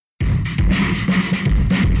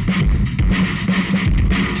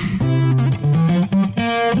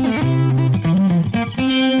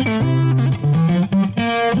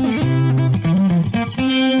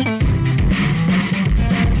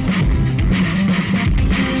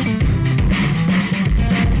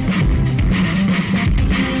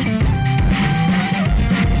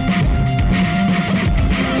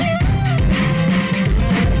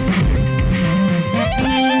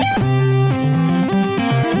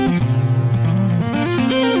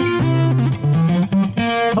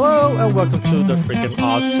welcome to the freaking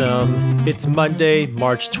awesome. It's Monday,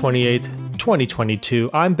 March 28th,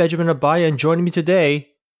 2022. I'm Benjamin Abaya, and joining me today,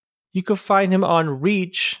 you can find him on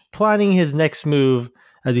Reach, planning his next move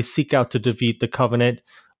as he seek out to defeat the Covenant,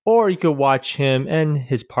 or you could watch him and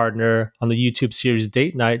his partner on the YouTube series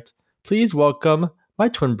Date Night. Please welcome my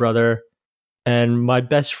twin brother and my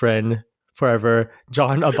best friend forever,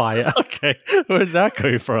 John Abaya. Okay, where's that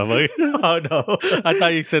coming from? Like, Oh no, I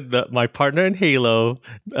thought you said that my partner in Halo.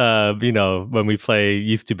 When we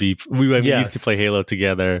used to play Halo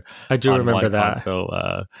together. I do on remember one that. console.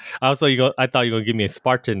 I thought you were gonna give me a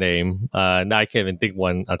Spartan name. Now I can't even think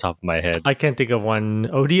one on top of my head. I can't think of one.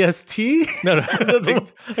 ODST? No, I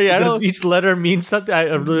Does don't. each letter mean something? I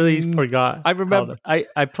really forgot. I remember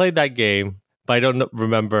I played that game, but I don't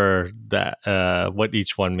remember that what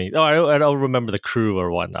each one means. Oh, I don't remember the crew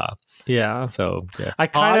or whatnot. Yeah. So yeah. I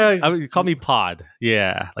kind of call me Pod.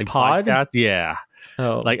 Yeah, like Pod? podcast. Yeah.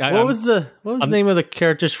 Oh, Like, what was the name of the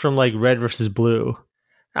characters from like Red versus Blue?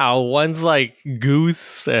 Oh, one's like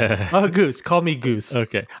Goose. Oh, Goose. Call me Goose.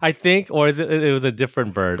 Okay, I think, or is it was a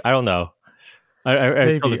different bird? I don't know. I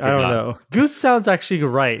Maybe totally I don't forgot. know. Goose sounds actually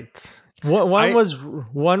right. One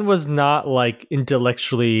was not like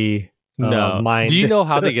intellectually No. mind. Do you know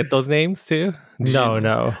how they get those names too?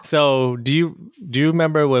 No. So do you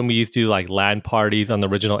remember when we used to do like LAN parties on the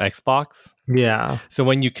original Xbox? Yeah. So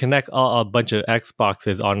when you connect a bunch of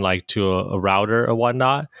Xboxes on like to a router or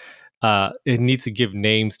whatnot, it needs to give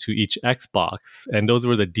names to each Xbox, and those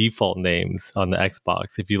were the default names on the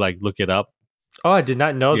Xbox. If you like look it up. Oh, I did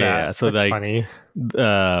not know that. Yeah, so that's like, funny.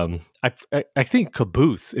 I think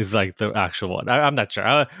Caboose is like the actual one. I'm not sure.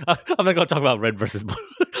 I'm not going to talk about Red versus Blue.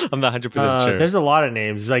 I'm not 100% sure. There's a lot of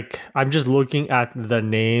names. Like I'm just looking at the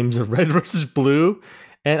names of Red versus Blue,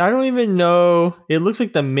 and I don't even know. It looks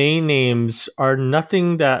like the main names are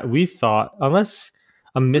nothing that we thought, unless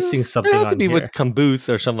I'm missing something. It has to on be here. with Caboose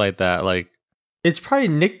or something like that. Like it's probably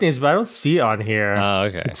nicknames, but I don't see it on here. Oh,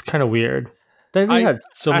 okay. It's kind of weird. Then we had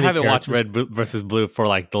so many. I haven't watched characters. Red versus Blue for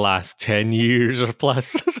like the last 10 years or plus,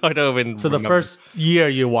 so I don't even. So remember. the first year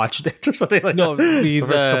you watched it or something like No, that. the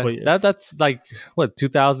first couple of years. That's like what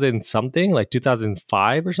 2000 something, like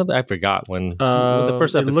 2005 or something. I forgot when the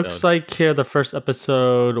first episode. It looks like here the first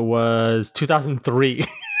episode was 2003.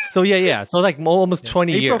 So yeah. So like almost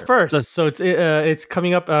 20 April years. 1st. So it's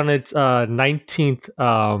coming up on its 19th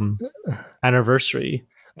anniversary.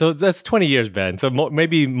 So that's 20 years, Ben. So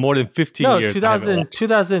maybe more than 15 years.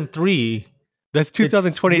 2003. That's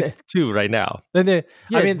 2022 right now. And then,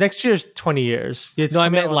 I mean, next year's 20 years. I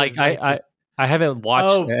meant like I haven't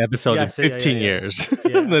watched an episode in 15 years.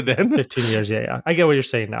 Then 15 years. Yeah. I get what you're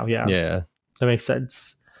saying now. Yeah. Yeah. That makes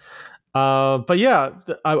sense. But yeah,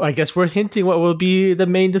 I guess we're hinting what will be the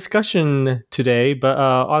main discussion today. But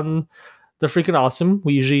on the freaking awesome,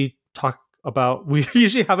 we usually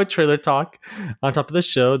have a trailer talk on top of the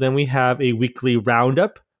show. Then we have a weekly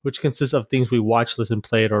roundup, which consists of things we watched, listened,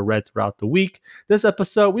 played, or read throughout the week. This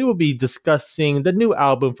episode, we will be discussing the new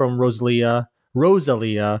album from Rosalia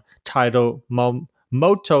titled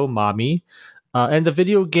Moto Mami, and the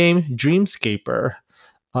video game Dreamscaper.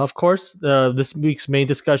 Of course, this week's main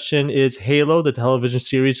discussion is Halo, the television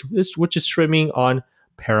series, which is streaming on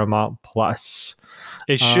Paramount Plus.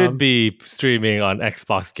 It should be streaming on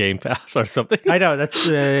Xbox Game Pass or something. I know that's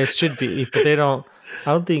it should be, but they don't.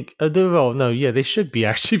 I don't think. They should be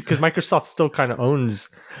actually, because Microsoft still kind of owns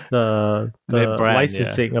the brand,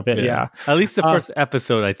 licensing of it. Yeah. At least the first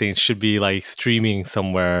episode, I think, should be like streaming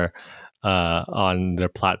somewhere on their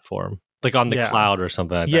platform, like on the cloud or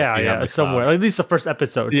something. Like that. Somewhere. At least the first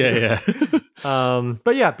episode. Yeah.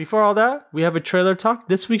 But yeah, before all that, we have a trailer talk.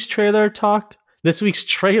 This week's trailer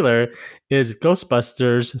is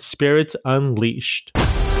Ghostbusters: Spirits Unleashed.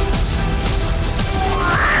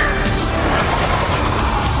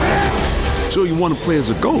 So you want to play as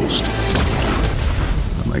a ghost?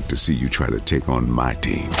 I'd like to see you try to take on my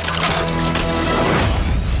team.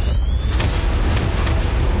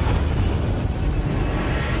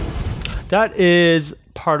 That is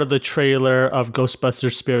part of the trailer of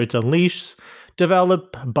Ghostbusters: Spirits Unleashed,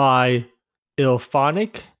 developed by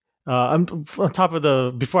Ilphonic. I'm on top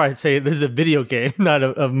of before I say it, this is a video game, not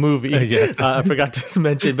a movie. I forgot to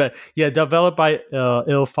mention, but yeah, developed by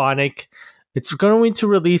Ilphonic. It's going to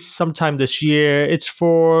release sometime this year. It's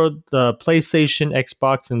for the PlayStation,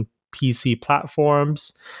 Xbox, and PC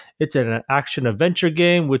platforms. It's an action adventure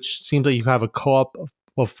game, which seems like you have a co-op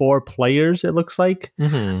of 4 players, it looks like.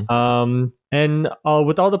 Mm-hmm. And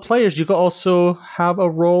with all the players, you can also have a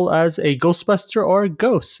role as a Ghostbuster or a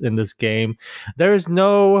ghost in this game.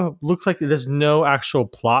 Looks like there's no actual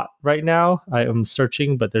plot right now. I am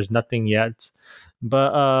searching, but there's nothing yet.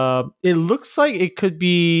 But it looks like it could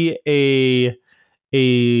be a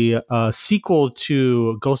sequel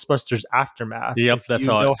to Ghostbusters Aftermath. Yep, If that's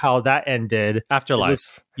you all. know how that ended, it looks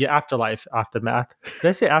Afterlife. Afterlife, Aftermath. Did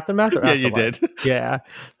I say Aftermath or Yeah, you Afterlife? did. Yeah,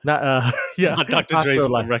 not yeah, Not Dr. Dre's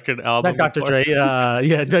Afterlife. record Not album Dr. before. Dre.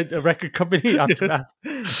 Yeah, the record company Aftermath.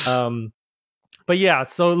 Um, but yeah,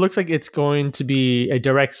 so it looks like it's going to be a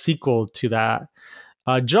direct sequel to that.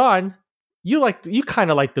 John, you kind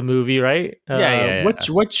of like the movie, right? Yeah, yeah,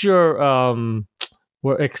 What's your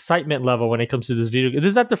excitement level when it comes to this video game? This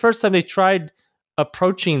is not the first time they tried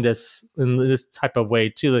approaching this in this type of way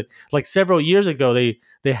too. Like several years ago,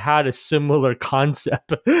 they had a similar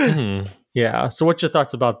concept. yeah. Yeah. So, what's your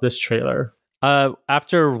thoughts about this trailer?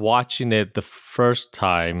 After watching it the first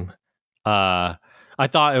time, uh, I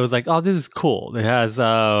thought it was like, oh, this is cool. It has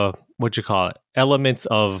what you call it, elements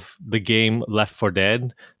of the game Left 4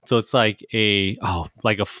 Dead. So it's like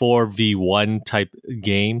like a 4v1 type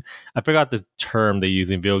game. I forgot the term they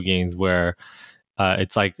use in video games where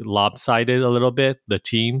it's like lopsided a little bit, the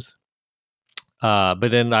teams. But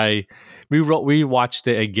then I rewatched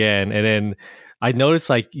it again, and then I noticed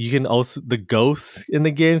like you can also the ghosts in the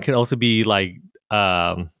game can also be like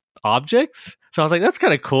objects. So I was like, that's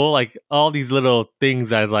kind of cool. Like all these little things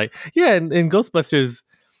that I was like, yeah, in Ghostbusters,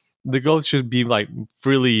 the ghosts should be like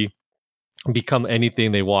freely become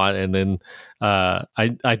anything they want. And then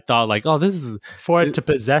I thought like, oh, this is For it to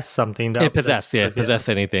possess something, that's good. possess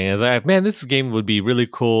anything. I was like, man, this game would be really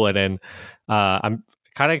cool. And then I'm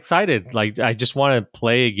kind of excited. Like, I just want to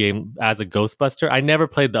play a game as a Ghostbuster. I never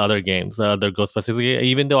played the other games, the other Ghostbusters,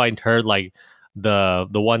 even though I heard like the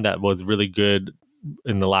one that was really good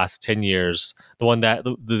in the last 10 years, the one that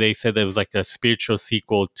they said that was like a spiritual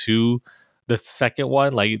sequel to the second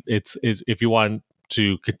one. Like, it's if you want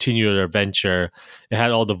to continue their adventure, it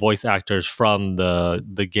had all the voice actors from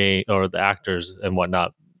the game, or the actors and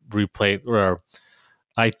whatnot, replay, or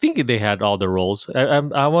I think they had all the roles.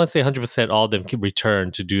 I want to say 100% all of them can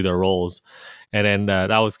return to do their roles, and then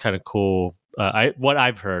that was kind of cool. I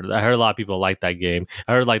heard a lot of people like that game.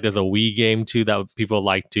 I heard like there's a Wii game too that people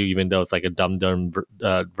like too, even though it's like a dumbed down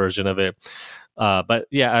version of it. But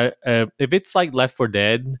yeah, if it's like Left 4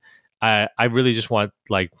 Dead, I really just want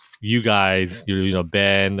like you guys,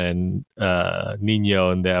 Ben and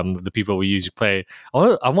Nino and them, the people we usually play.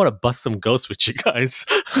 I want to bust some ghosts with you guys,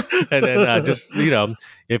 and then just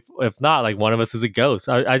if not, like one of us is a ghost.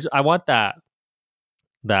 I want that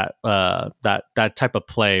type of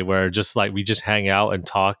play where just like we just hang out and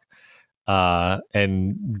talk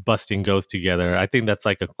and busting ghosts together. I think that's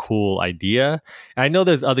like a cool idea. And I know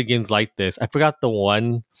there's other games like this. I forgot the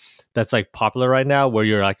one that's like popular right now where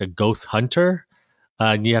you're like a ghost hunter,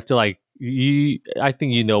 and you have to like you. I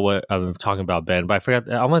think you know what I'm talking about, Ben. But I forgot.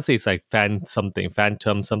 I want to say it's like Phantom something.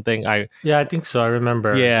 Yeah, I think so. I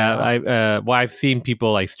remember. Yeah, Yeah. I've seen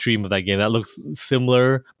people like stream of that game that looks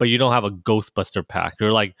similar, but you don't have a Ghostbuster pack.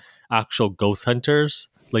 You're like actual ghost hunters.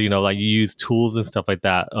 Like, like you use tools and stuff like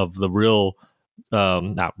that of the real,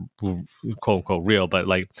 not quote unquote real, but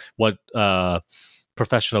like what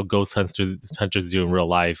professional ghost hunters do in real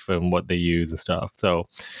life and what they use and stuff. So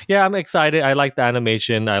yeah, I'm excited. I like the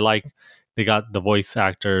animation. I like they got the voice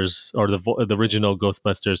actors, or the original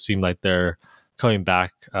Ghostbusters seem like they're coming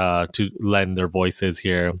back to lend their voices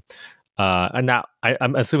here. And now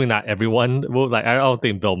I'm assuming not everyone will, like, I don't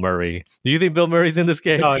think Bill Murray. Do you think Bill Murray's in this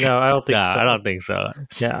game? No, I don't think Nah, so. I don't think so.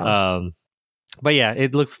 Yeah. But yeah,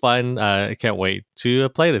 it looks fun. I can't wait to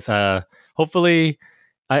play this. Hopefully,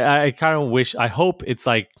 I kind of I hope it's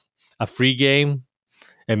like a free game,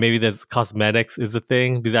 and maybe there's cosmetics is the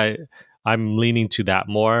thing, because I'm leaning to that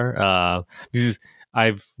more. Because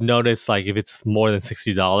I've noticed like if it's more than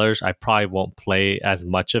 $60, I probably won't play as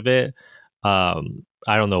much of it.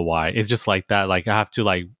 I don't know why. It's just like that. Like I have to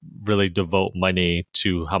like really devote money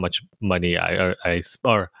to how much money or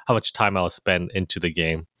how much time I'll spend into the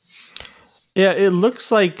game. Yeah, it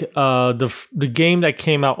looks like the game that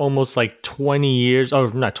came out almost like 20 years,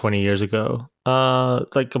 or not 20 years ago.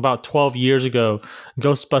 Like about 12 years ago,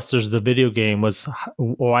 Ghostbusters the video game was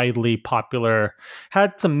widely popular.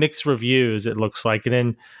 Had some mixed reviews, it looks like. And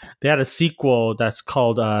then they had a sequel that's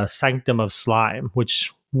called Sanctum of Slime,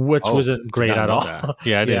 which wasn't great at all.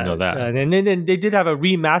 Yeah, I didn't know that. And then they did have a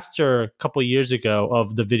remaster a couple years ago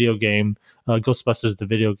of the video game, Ghostbusters the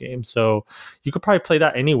video game. So you could probably play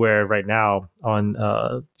that anywhere right now on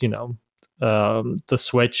the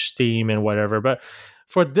Switch, Steam, and whatever. But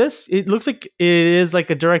for this, it looks like it is like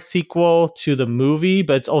a direct sequel to the movie,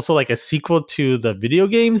 but it's also like a sequel to the video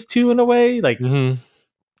games too, in a way. Like, Hmm.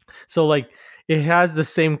 so like it has the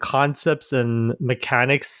same concepts and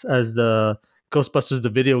mechanics as the Ghostbusters the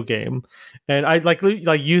video game. And I like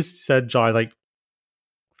you said, John, like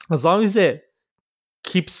as long as it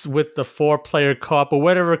keeps with the 4-player co-op or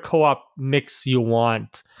whatever co-op mix you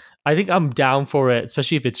want, I think I'm down for it,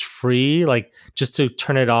 especially if it's free, like just to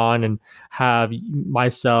turn it on and have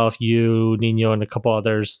myself, you, Nino, and a couple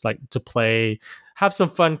others like to play, have some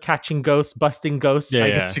fun catching ghosts, busting ghosts, Yeah, I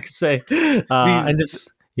yeah. guess you could say. Because And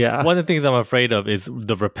just yeah. one of the things I'm afraid of is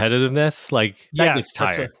the repetitiveness. Like that gets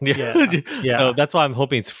Yes, that's what. tired. Yeah, So yeah. that's why I'm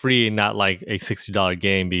hoping it's free and not like a $60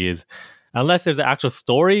 game. Because unless there's an actual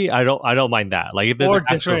story, I don't mind that. Like if there's Or an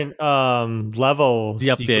actual different levels.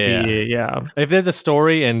 yep, You yeah, could yeah. be yeah. If there's a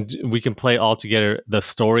story and we can play all together the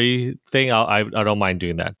story thing, I don't mind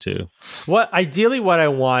doing that too. What I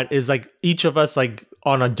want is like each of us like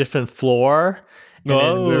on a different floor, and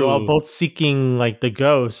then we're all Oh, both seeking like the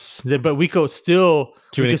ghosts. But we could still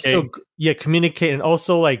communicate yeah communicate, and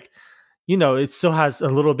also like it still has a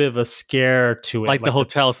little bit of a scare to it, like the like the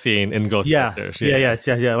hotel scene in yeah Ghostbusters. yeah Yeah, yes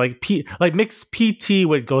yeah like like mix PT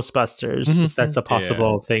with Ghostbusters yeah. if that's a Yeah.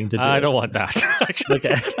 possible thing to I do. don't want that. Actually,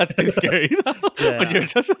 Okay. that's too scary. But Yeah, you're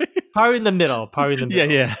just probably in the middle, probably in the yeah,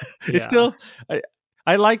 middle. yeah. It's Yeah. still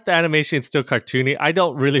I like the animation. It's still cartoony. I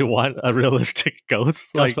don't really want a realistic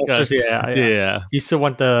ghost. Like, Ghostbusters, yeah. yeah, You still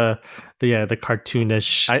want the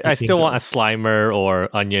cartoonish I looking still want a ghost. Slimer or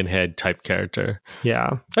Onion Head type character.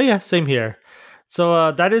 Yeah. Oh yeah, same here.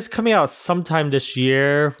 So that is coming out sometime this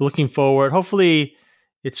year. Looking forward. Hopefully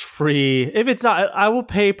it's free. If it's not, I will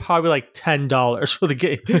pay probably like $10 for the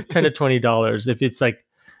game. $10 to $20 if it's like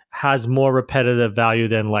has more repetitive value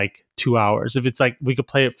than like 2 hours. If it's like we could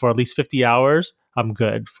play it for at least 50 hours, I'm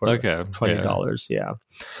good for Okay, twenty yeah. dollars. Yeah.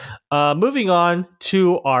 Moving on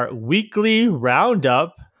to our weekly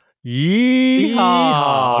roundup.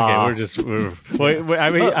 Yeehaw! Okay,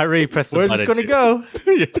 Yeehaw. I already pressed the Where's this button. going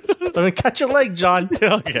to go? I'm gonna catch your leg, John.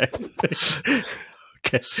 Okay.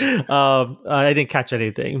 Okay. I didn't catch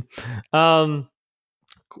anything.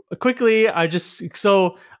 Quickly,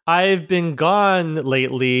 I've been gone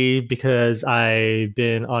lately because I've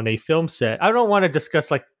been on a film set. I don't want to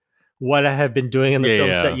discuss like what I have been doing in the Yeah, film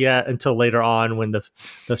yeah. set yet until later on when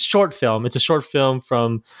the short film. It's a short film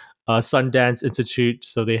from Sundance Institute,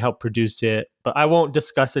 so they help produce it. But I won't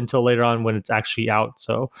discuss until later on when it's actually out.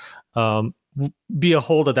 So be a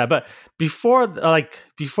hold of that. But before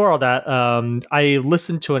all that, I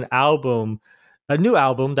listened to a new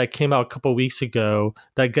album that came out a couple weeks ago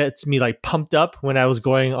that gets me like pumped up when I was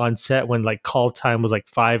going on set when like call time was like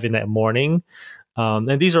 5 in that morning.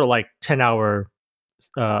 And these are like 10-hour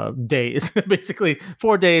days, basically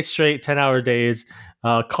 4 days straight, 10-hour days.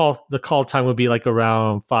 The call time would be like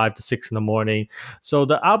around 5 to 6 in the morning. So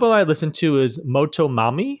the album I listened to is Moto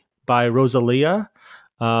Mami by Rosalia.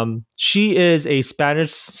 She is a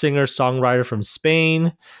Spanish singer songwriter from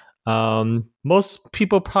Spain. Most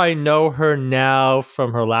people probably know her now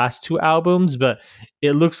from her last 2 albums, but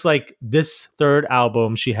it looks like this third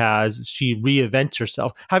album she reinvents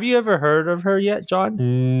herself. Have you ever heard of her yet,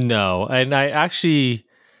 John? No, and I actually,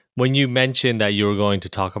 when you mentioned that you were going to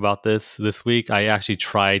talk about this week, I actually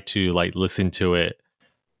tried to like listen to it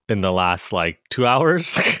in the last like 2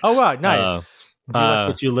 hours. Oh wow, uh, nice. Do you like uh,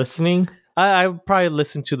 what you're listening? I probably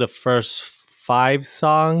listened to the first 5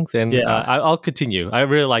 songs, and Yeah. I'll continue. I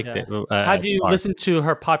really liked Yeah. it. Have you listened to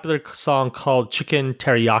her popular song called Chicken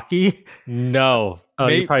Teriyaki? No, Oh,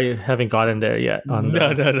 you probably haven't gotten there yet on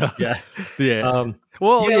no, the no, no. yeah. Yeah. Um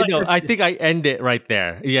Well, yeah, you like know, I think I end it right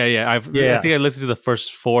there. Yeah, yeah. I yeah. think I listened to the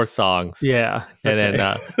first 4 songs, Yeah. and Okay.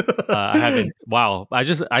 then I haven't. Wow, I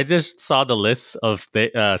just saw the list of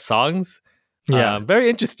the songs. Yeah. Very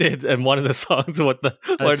interested in one of the songs. What are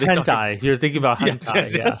It's they talking? hentai. You're thinking about Yes, hentai,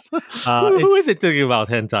 yes, yeah. yes. Who is It's it thinking about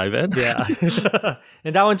hentai, man? yeah.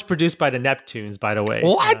 And that one's produced by the Neptunes, by the way.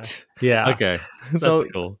 What? Yeah. Okay, that's So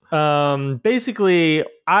cool. basically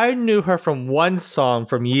I knew her from one song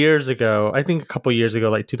from years ago. I think a couple years ago,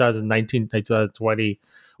 like 2019, like 2020,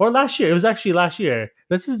 or last year. It was actually last year.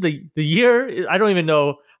 This is the year. I don't even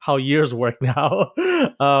know how years work now.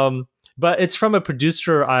 But it's from a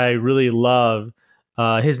producer I really love.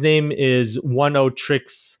 His name is One O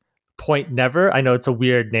Tricks Point Never. I know it's a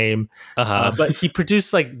weird name, Uh-huh. but he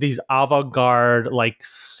produced like these avant-garde like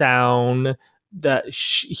sound that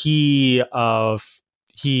he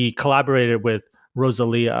collaborated with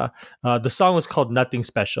Rosalia. The song was called Nothing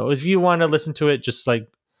Special. If you want to listen to it, just like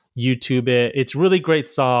YouTube it. It's really great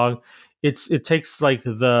song. It takes like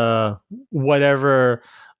the whatever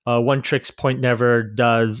One Trick's Point Never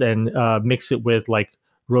does, and mix it with like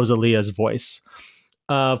Rosalia's voice.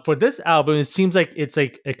 For this album, it seems like it's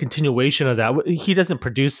like a continuation of that. He doesn't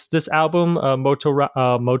produce this album,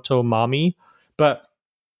 Moto Mami, but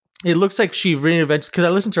it looks like she reinvented, because I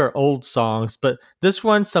listened to her old songs, but this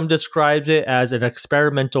one, some describes it as an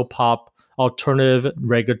experimental pop, alternative,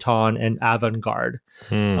 reggaeton, and avant-garde.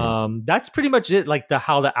 Hmm. That's pretty much it, like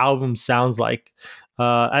how the album sounds like.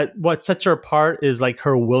 What sets her apart is like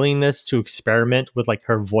her willingness to experiment with like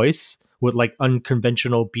her voice, with like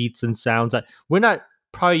unconventional beats and sounds that we're not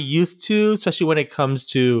probably used to, especially when it comes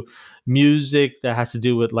to music that has to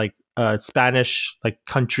do with like Spanish like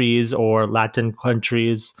countries or Latin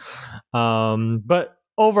countries. But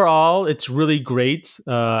overall, it's really great.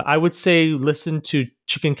 I would say listen to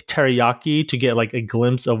Chicken Teriyaki to get like a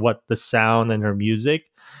glimpse of what the sound and her music.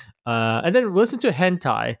 And then listen to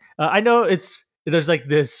hentai. I know there's like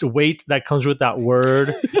this weight that comes with that word,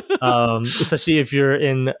 especially if you're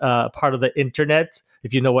in part of the internet,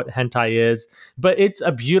 if you know what hentai is. But it's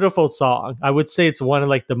a beautiful song. I would say it's one of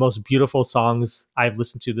like the most beautiful songs I've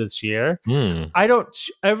listened to this year. Hmm. I don't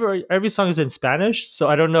every song is in Spanish, so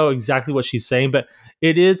I don't know exactly what she's saying, but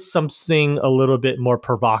it is something a little bit more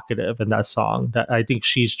provocative in that song that I think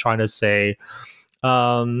she's trying to say.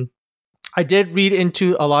 Um, I did read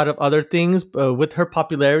into a lot of other things with her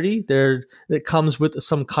popularity. There, it comes with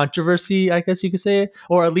some controversy, I guess you could say,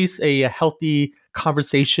 or at least a healthy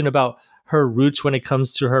conversation about her roots when it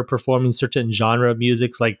comes to her performing certain genre of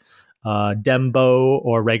musics like dembo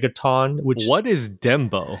or reggaeton, which What is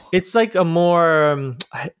Dembo? it's like a more,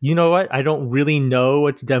 you know what? I don't really know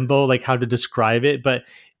what's dembo, like how to describe it, but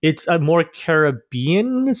it's a more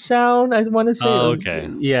Caribbean sound. I want to say, Oh, okay.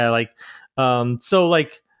 yeah, like, so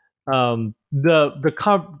like, the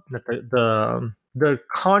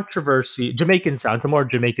controversy, Jamaican sound, it's a more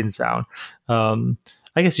Jamaican sound.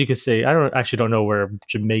 I guess you could say I don't know where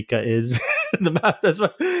Jamaica is in the map. That's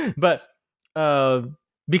what, but uh,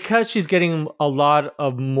 because she's getting a lot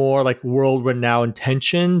of more like world renowned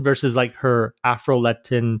attention versus like her Afro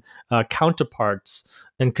Latin counterparts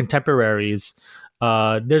and contemporaries.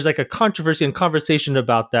 There's like a controversy and conversation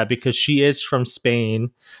about that because she is from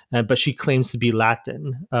Spain, but she claims to be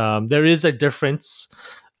Latin. There is a difference,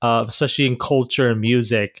 especially in culture and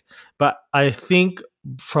music. But I think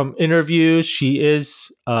from interviews, she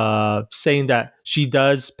is saying that she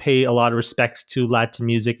does pay a lot of respects to Latin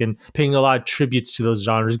music and paying a lot of tributes to those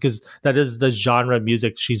genres because that is the genre of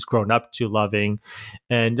music she's grown up to loving,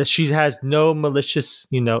 and that she has no malicious,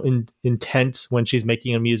 intent when she's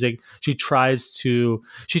making a music. She tries to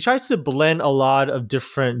blend a lot of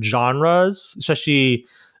different genres, especially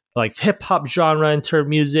like hip hop genre into her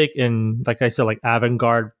music, and like I said, like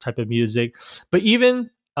avant-garde type of music. But even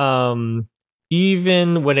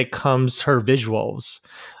when it comes to her visuals,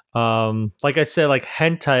 like I said, like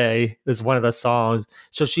hentai is one of the songs,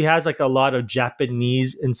 so she has like a lot of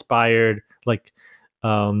Japanese inspired like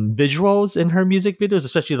visuals in her music videos,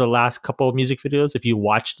 especially the last couple of music videos. If you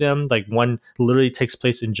watch them, like one literally takes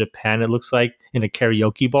place in Japan, it looks like, in a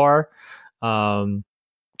karaoke bar. um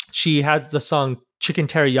she has the song Chicken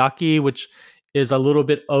Teriyaki, which is a little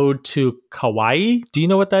bit ode to Kawaii. Do you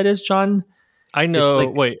know what that is, John? I It's know.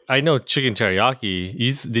 like, Wait, I know chicken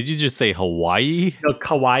teriyaki. Did you just say Hawaii?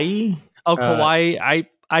 Kawaii. Oh, Uh, Kauai.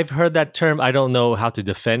 I've heard that term. I don't know how to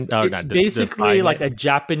defend or it's not basically define like it. a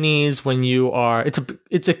Japanese when you are.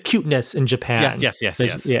 It's a cuteness in Yes, Japan. yes, yes,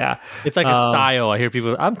 yes. Yeah. It's like a style. I hear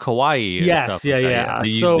people. I'm kawaii and stuff Yes, yeah, like that. Yeah, yeah. they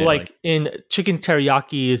use So, it like. like in Chicken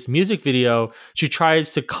Teriyaki's music video, she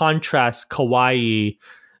tries to contrast kawaii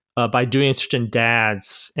by doing a certain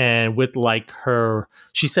dance, and with like her,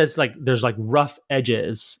 she says like there's like rough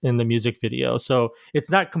edges in the music video, so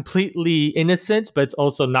it's not completely innocent, but it's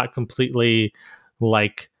also not completely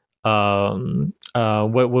like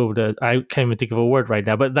what would I can't even think of a word right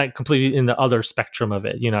now, but not completely in the other spectrum of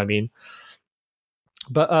it. You know what I mean?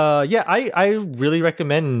 But yeah, I really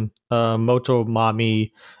recommend Moto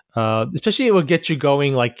Mami. Especially it will get you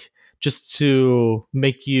going, like just to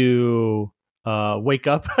make you wake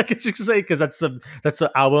up, I guess you could say, because that's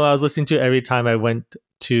the album I was listening to every time I went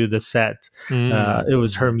to the set. It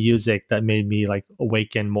was her music that made me like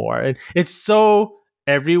awaken more, and it's so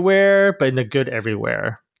everywhere, but in a good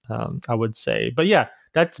everywhere, I would say. But yeah,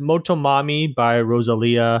 that's Moto Mami by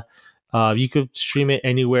Rosalia. You could stream it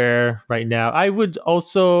anywhere right now. I would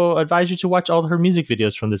also advise you to watch all her music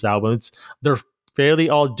videos from this album. They're fairly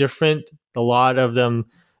all different. A lot of them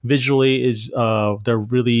visually is they're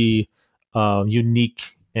really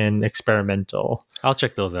unique and experimental. I'll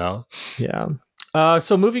check those out. Yeah.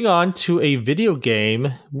 So moving on to a video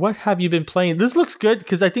game, what have you been playing? This looks good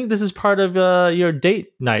because I think this is part of your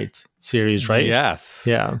date night series, right? Yes.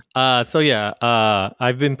 Yeah.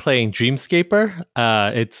 I've been playing Dreamscaper.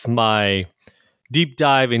 It's my deep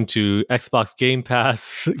dive into Xbox Game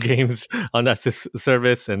Pass games on that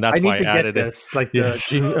service, and I that's need why to I get added it. this, like Yes.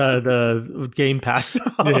 the Game Pass.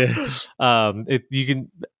 Yeah. It you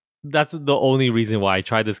can. That's the only reason why I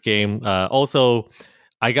tried this game. Also,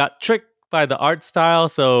 I got tricked by the art style.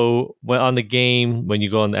 So when on the game, when you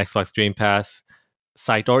go on the Xbox Game Pass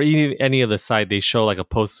site or any other site, they show like a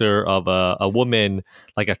poster of a woman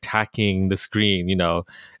like attacking the screen, and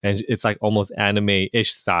it's like almost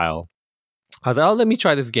anime-ish style. I was like, oh, let me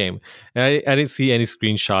try this game. And I didn't see any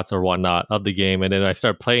screenshots or whatnot of the game. And then I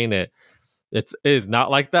started playing it. It is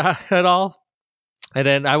not like that at all. And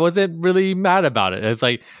then I wasn't really mad about it. It's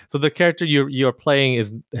like, so the character you're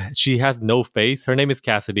playing she has no face. Her name is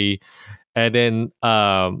Cassidy. And then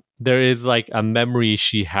there is like a memory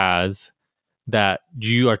she has that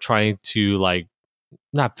you are trying to like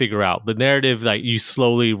not figure out the narrative, like you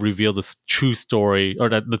slowly reveal the true story or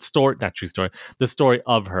the story, not true story, the story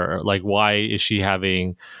of her, like why is she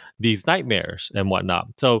having these nightmares and whatnot.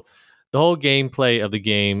 So the whole gameplay of the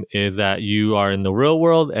game is that you are in the real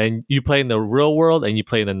world and you play in the real world and you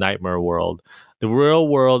play in the nightmare world. The real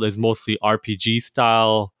world is mostly RPG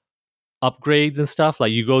style upgrades and stuff.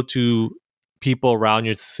 Like you go to people around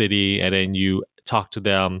your city and then you talk to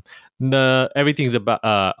them. Everything's about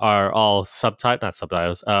are all subtitles, not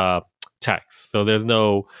subtitles, text. So there's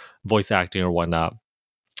no voice acting or whatnot.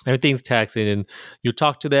 Everything's text, and then you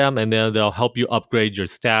talk to them, and then they'll help you upgrade your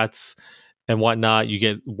stats and whatnot. You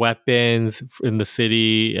get weapons in the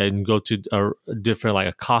city, and go to a different like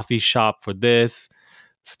a coffee shop for this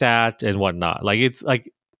stat and whatnot. Like it's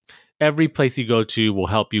like every place you go to will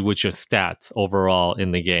help you with your stats overall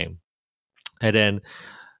in the game. And then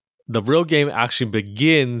the real game actually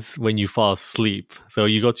begins when you fall asleep. So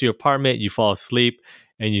you go to your apartment, you fall asleep,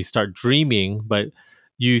 and you start dreaming, but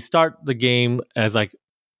you start the game as like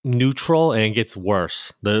neutral and it gets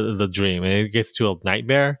worse, the dream, and it gets to a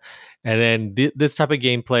nightmare. And then this type of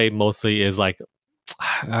gameplay mostly is like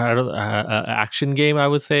I don't action game, I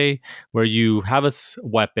would say, where you have a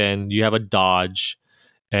weapon, you have a dodge,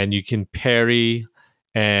 and you can parry,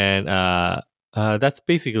 and that's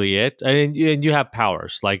basically it. And you have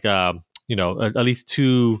powers like at least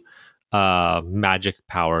two magic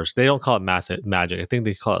powers. They don't call it magic. I think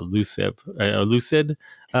they call it lucid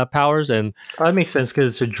powers. And That makes sense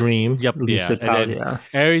because it's a dream, yep, yeah. lucid And power. then Yeah.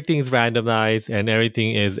 everything's randomized, and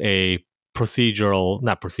everything is a procedural,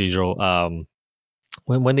 not procedural.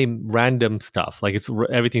 When they random stuff, like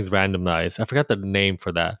everything's randomized. I forgot the name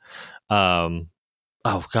for that.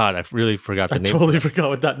 Oh God, I really forgot the I name. totally forgot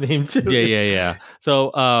what that name too. Yeah. So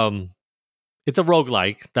it's a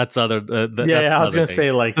roguelike. That's the other. Yeah, I was gonna thing.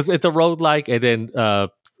 say like It's a roguelike, and then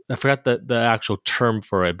I forgot the actual term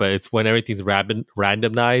for it, but it's when everything's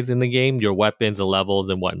randomized in the game, your weapons, the levels,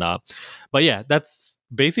 and whatnot. But yeah, that's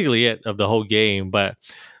basically it of the whole game. But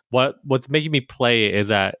what's making me play it is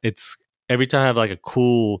that it's every time I have like a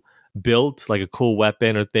cool build, like a cool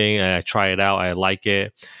weapon or thing, and I try it out, I like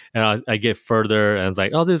it, and I get further, and it's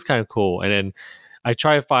like, oh, this is kind of cool, and then I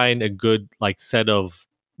try to find a good like set of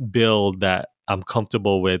build that I'm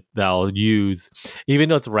comfortable with that I'll use, even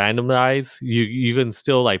though it's randomized. You can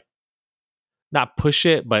still like not push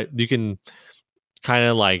it, but you can kind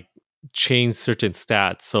of like change certain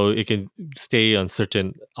stats so it can stay on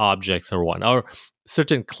certain objects or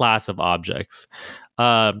certain class of objects.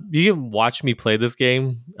 You can watch me play this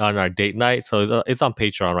game on our date night, so it's on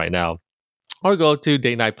Patreon right now, or go to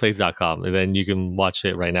datenightplays.com and then you can watch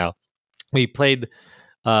it right now. We played.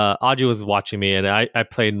 Audrey was watching me, and I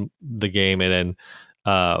played the game, and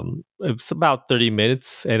then it's about 30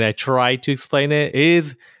 minutes, and I tried to explain it. It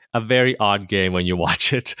is a very odd game when you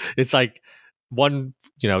watch it. It's like one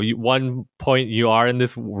point you are in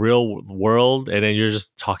this real world, and then you're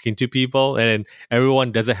just talking to people, and then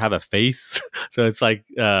everyone doesn't have a face, so it's like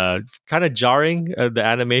kind of jarring, the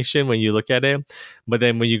animation when you look at it. But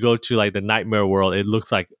then when you go to like the nightmare world, it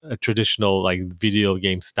looks like a traditional like video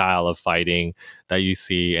game style of fighting that you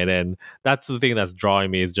see. And then that's the thing that's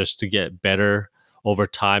drawing me, is just to get better over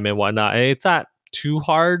time and whatnot. And it's not too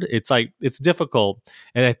hard. It's like it's difficult.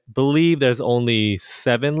 And I believe there's only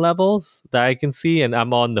 7 levels that I can see, and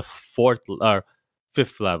I'm on the fourth or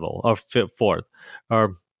fifth level, or fourth,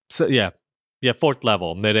 or so yeah, fourth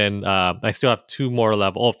level. And then I still have 2 more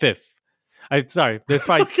level. Oh, fifth. I sorry. There's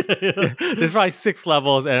probably okay. there's probably 6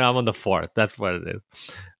 levels, and I'm on the fourth. That's what it is.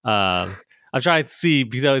 I'm trying to see,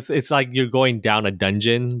 because it's like you're going down a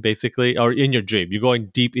dungeon basically, or in your dream. You're going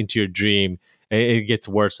deep into your dream, it gets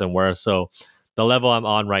worse and worse. So the level I'm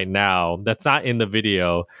on right now, that's not in the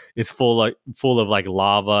video, is full of like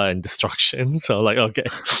lava and destruction. So like, okay,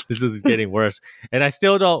 this is getting worse. And I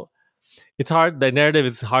still don't. It's hard. The narrative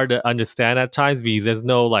is hard to understand at times because there's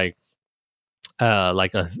no like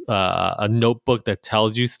a notebook that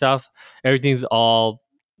tells you stuff. Everything's all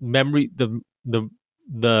memory.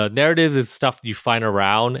 The narrative is stuff you find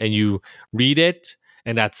around and you read it,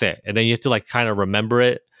 and that's it. And then you have to like kind of remember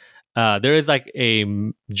it. There is like a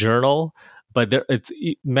journal, but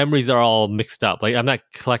memories are all mixed up. Like I'm not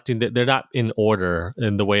collecting. They're not in order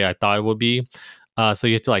in the way I thought it would be. So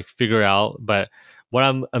you have to like figure out. But what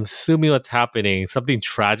I'm assuming what's happening, something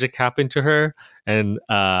tragic happened to her, and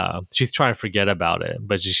she's trying to forget about it,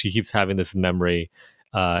 but she keeps having this memory.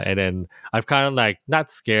 And then I'm kind of like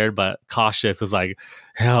not scared, but cautious. It's like,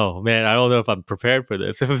 oh man, I don't know if I'm prepared for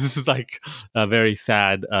this. This is like a very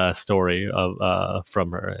sad story of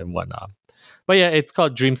from her and whatnot. But yeah, it's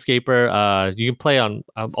called Dreamscaper. You can play on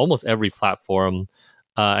almost every platform.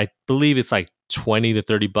 I believe it's like $20 to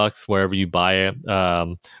 $30 wherever you buy it.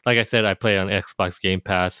 Like I said, I play on Xbox Game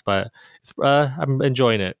Pass, but I'm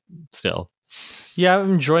enjoying it still. Yeah,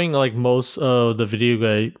 I'm enjoying like most of the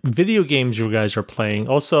video games you guys are playing.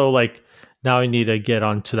 Also, like now I need to get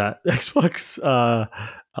onto that Xbox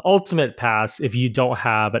Ultimate Pass. If you don't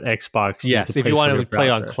have an Xbox, you need Yes, to if play you from want your to play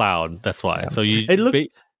on browser. cloud, that's why. Yeah. So It look.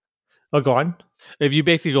 Oh, go on. if you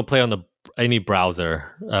basically go play on any browser,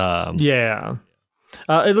 Yeah.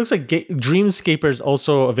 It looks like Dreamscaper is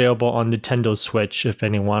also available on Nintendo Switch if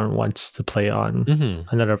anyone wants to play on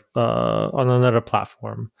another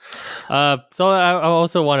platform. So I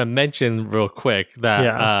also want to mention real quick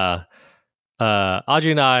that Yeah.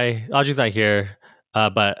 Audrey's not here,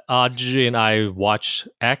 but Audrey and I watched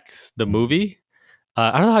X, the movie.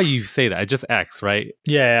 I don't know how you say that. It's just X, right?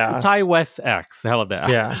 Yeah. Ty West X. How about that?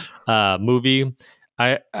 Yeah. Movie.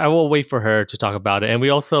 I will wait for her to talk about it. And we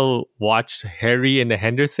also watched Harry and the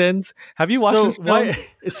Hendersons. Have you watched this film?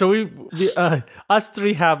 So we us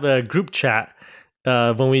three have a group chat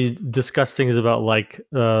when we discuss things about like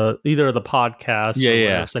either the podcast or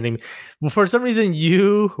whatever. Sending well, for some reason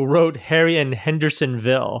you wrote Harry and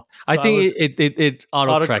Hendersonville. So I think it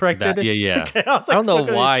auto-corrected that. Yeah. Okay, I don't know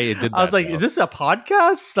why it did that. I was like, is this a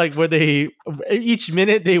podcast? Like where they each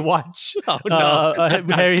minute they watch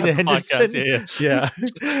Harry and the Henderson? Podcast, yeah.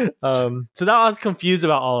 So that I was confused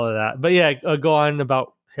about all of that. But yeah, go on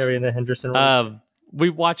about Harry and the Henderson. We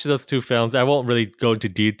watched those two films. I won't really go into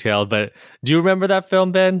detail, but do you remember that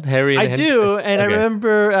film, Ben? Harry and do, and okay. I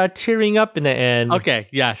remember tearing up in the end. Okay,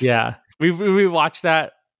 yes. Yeah. We watched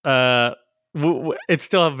that. It's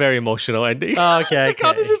still a very emotional ending. Oh, okay. Like,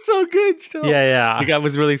 oh, this is so good still. Yeah. Like, I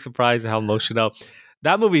was really surprised at how emotional.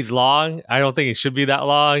 That movie's long. I don't think it should be that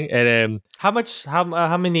long. And then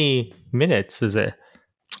how many minutes is it?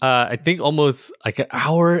 I think almost like an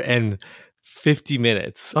hour and 50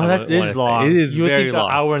 minutes. Oh, that is long. It is you would very think long.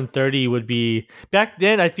 An hour and 30 would be back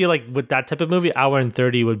then. I feel like with that type of movie, hour and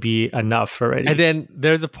 30 would be enough already. And then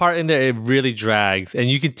there's a part in there it really drags, and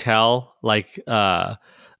you can tell like they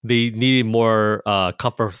needed more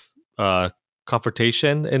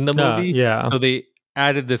confrontation in the movie. Yeah. So they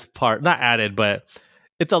added this part, not added, but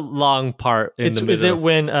it's a long part in the middle. Is it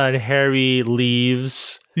when Harry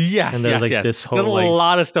leaves? Yes, and there's this whole there's like, a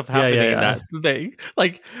lot of stuff happening in that thing.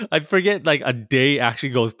 Like I forget, like a day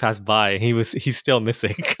actually goes past by, and he's still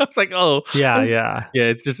missing. I was like, oh, yeah.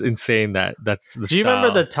 It's just insane that that's. Do you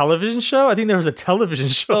remember the television show? I think there was a television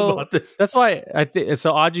show about this. That's why I think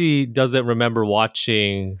so. Audrey doesn't remember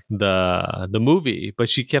watching the movie, but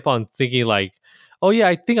she kept on thinking like, oh yeah,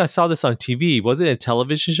 I think I saw this on TV. Was it a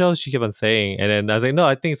television show? She kept on saying, and then I was like, no,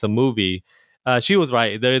 I think it's a movie. She was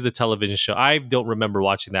right. There is a television show. I don't remember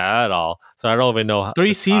watching that at all, so I don't even know.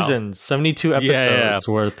 3 seasons, 72 episodes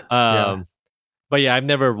worth. But yeah, I've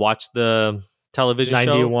never watched the television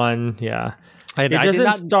 91, show. Yeah. It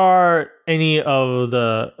doesn't star any of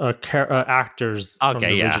the actors. Okay, from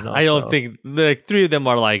the original, I don't think like 3 of them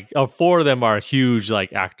are like, or 4 of them are huge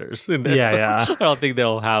like actors in there. Yeah. I don't think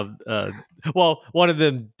they'll have. Well, one of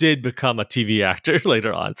them did become a TV actor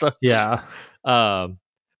later on. So yeah.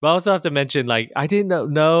 But I also have to mention, like, I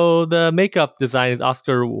didn't know the makeup design is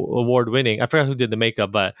Oscar award winning. I forgot who did the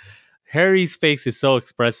makeup, but Harry's face is so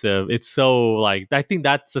expressive. It's so like, I think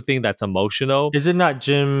that's the thing that's emotional. Is it not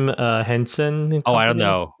Jim Henson? Oh, I don't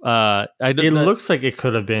know. It looks like it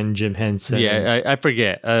could have been Jim Henson. Yeah, I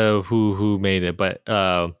forget who made it, but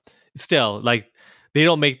still, like, they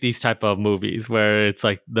don't make these type of movies where it's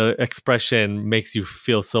like the expression makes you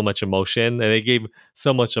feel so much emotion, and they gave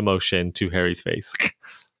so much emotion to Harry's face.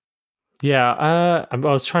 Yeah, I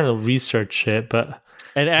was trying to research it, but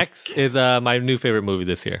And X is my new favorite movie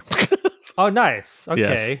this year. oh, nice. Yes.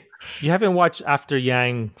 Okay, you haven't watched After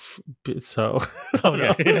Yang, so oh no.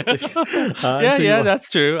 Okay. Yeah, Until yeah, you, that's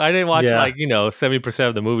true. I didn't watch yeah, like 70%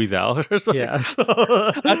 of the movies out or something. yeah. So,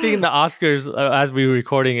 I think the Oscars, as we were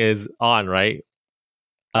recording, is on, right?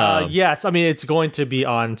 yes, I mean it's going to be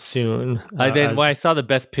on soon. And then when I saw the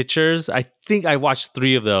best pictures, I think I watched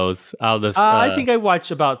 3 of those out of this. I think I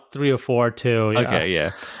watched about 3 or 4 too. Yeah. Okay,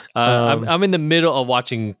 yeah. Um. I'm in the middle of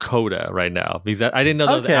watching Coda right now because I didn't know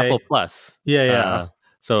that was Okay. Apple Plus. Yeah. Yeah.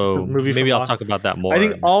 It's a So movie maybe from. I'll talk about that I more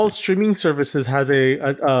think next all week. streaming services has a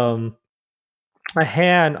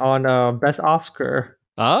hand on best Oscar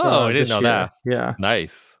Oh, I didn't this know year. that. Yeah.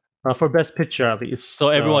 Nice. For best picture at least. So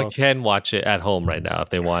everyone So can watch it at home right now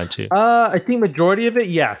if they want to. I think majority of it,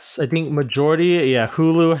 yes. I think majority, yeah.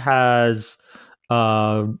 Hulu has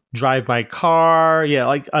Drive My Car, yeah,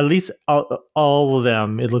 like at least all of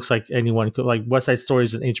them. It looks like anyone could, like West Side Story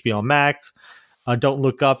is on HBO Max. Don't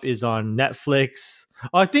Look Up is on Netflix.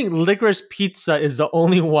 Oh, I think Licorice Pizza is the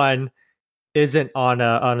only one isn't on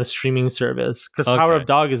a streaming service because Power Okay. of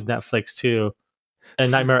Dog is Netflix too,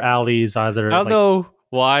 and Nightmare Alley is I either don't like know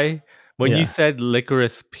why. When you yeah. said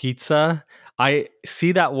licorice pizza, I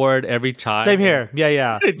see that word every Same time. And here. Yeah,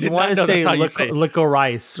 yeah. I You did want not to know that's say how you say it.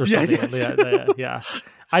 licorice or Yeah, something. yes. Yeah, yeah, yeah.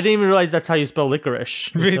 I didn't even realize that's how you spell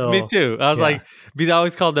licorice Me until too. I was yeah, like, because I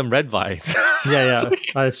always call them red vines. So yeah, it's yeah.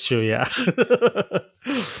 like- That's true. Yeah.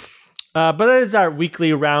 But that is our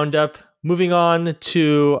weekly roundup. Moving on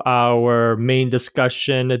to our main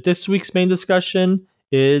discussion. This week's main discussion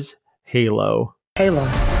is Halo. Halo.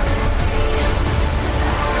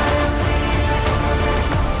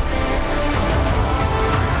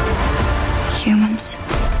 Humans,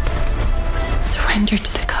 surrender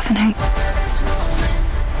to the Covenant.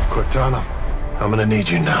 Cortana, I'm gonna need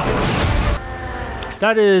you now.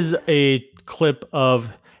 That is a clip of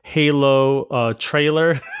Halo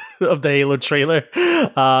trailer of the Halo trailer.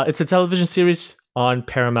 It's a television series on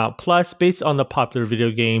Paramount Plus based on the popular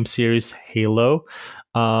video game series Halo.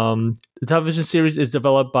 The television series is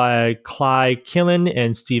developed by Kyle Killen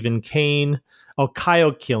and Stephen Kane. Oh,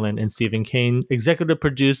 Kyle Killen and Stephen Kane. Executive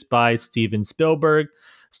produced by Steven Spielberg,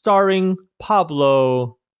 starring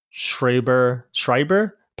Pablo Schreiber.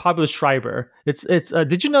 It's.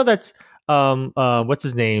 Did you know that's what's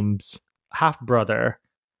his name's half brother?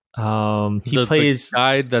 He the plays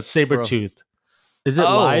guy that's from Sabretooth. Is it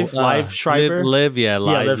Live Schreiber? live, yeah, Yeah,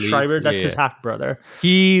 live, Liv leave, Schreiber. That's his yeah. half brother.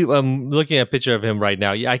 He, looking at a picture of him right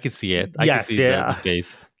now. Yeah, I can see it. I can Yes, see yeah. the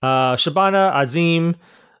face. Shabana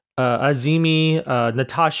Azimi,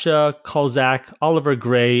 Natasha Kolzak, Oliver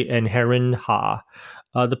Gray, and Heron Ha.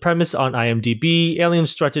 The premise on IMDb: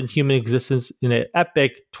 aliens threaten human existence in an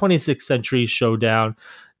epic 26th century showdown.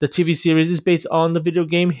 The TV series is based on the video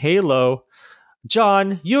game Halo.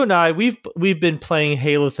 John, you and I, we've been playing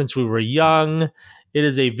Halo since we were young. It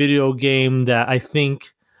is a video game that I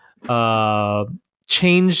think uh,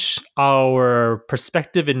 changed our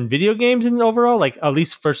perspective in video games in overall, like at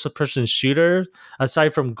least first person shooter.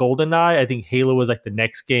 Aside from GoldenEye, I think Halo was like the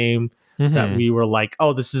next game that Mhm. we were like,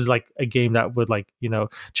 oh, this is like a game that would like,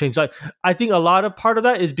 change life. I think a lot of part of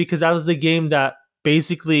that is because that was the game that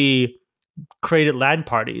basically created LAN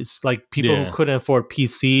parties. Like people Yeah. who couldn't afford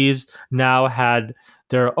PCs now had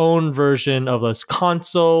their own version of this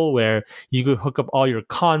console where you could hook up all your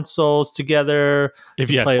consoles together If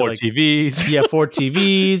to you had play 4 like TVs. yeah, 4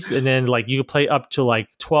 TVs, and then like you could play up to like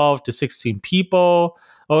 12 to 16 people.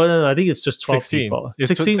 Oh no, I think it's just 12 16. people. It's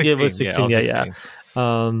 16, yeah, it was 16. 16, Yeah, yeah, all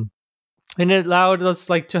yeah. 16. And it allowed us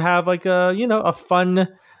like to have like a fun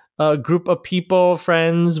group of people,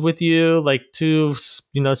 friends with you, like to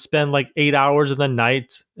spend like 8 hours of the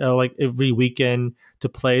night, like every weekend to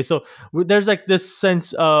play. So there's like this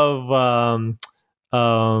sense of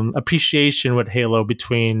appreciation with Halo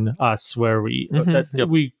between us, where Mhm, that yep.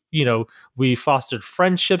 we fostered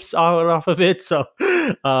friendships off of it. So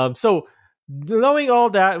so knowing all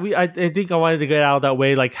that, I think I wanted to get out of that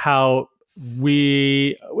way, like how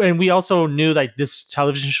we also knew like this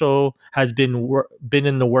television show has been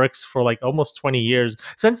in the works for like almost 20 years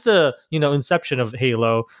since the inception of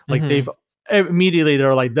Halo. Like Mhm. they've immediately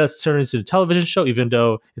they're like, let's turn into a television show, even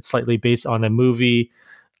though it's slightly based on a movie.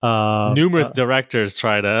 Numerous directors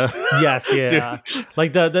try to Yes, do. yeah.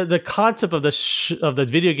 Like the concept of of the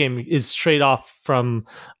video game is straight off from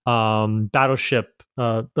Battleship.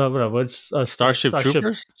 What's Starship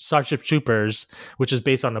Troopers? Starship Troopers, which is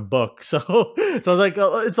based on a book. So it's like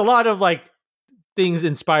it's a lot of like things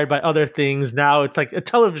inspired by other things. Now it's like a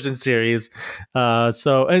television series.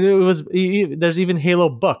 So and there's even Halo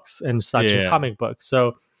books and such and Yeah. comic books.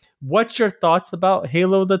 So what's your thoughts about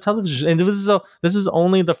Halo the television? And this is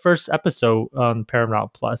only the first episode on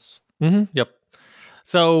Paramount Plus. Yep.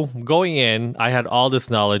 So going in, I had all this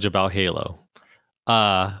knowledge about Halo.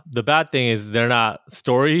 The bad thing is they're not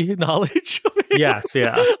story knowledge of Halo. Yes,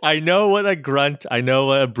 yeah. I know what a grunt, I know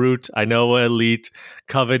what a brute, I know what elite,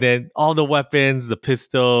 covenant, all the weapons, the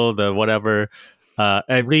pistol, the whatever,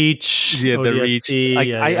 and Reach, yeah, the reach. ODST, Like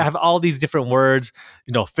yeah, I yeah. have all these different words,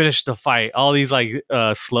 finish the fight, all these like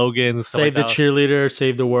slogans, stuff Save like the that. cheerleader,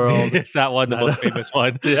 save the world. It's that one, the Not- most famous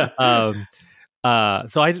one. Yeah.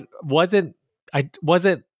 So I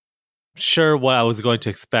wasn't sure what I was going to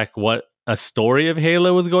expect, what a story of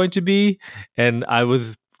Halo was going to be, and I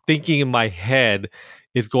was thinking in my head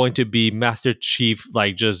is going to be Master Chief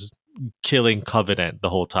like just killing Covenant the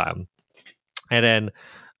whole time, and then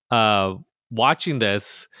watching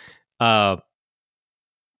this uh,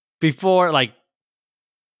 before like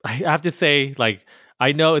I have to say, like,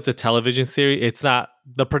 I know it's a television series. It's not,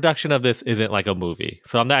 the production of this isn't like a movie.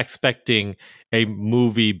 So I'm not expecting a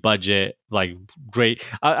movie budget, like, great.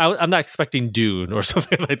 I'm not expecting Dune or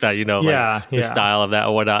something like that, like Yeah, the yeah. style of that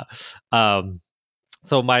or whatnot. Um,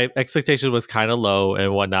 so my expectation was kind of low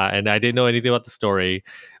and whatnot. And I didn't know anything about the story.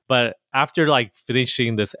 But after like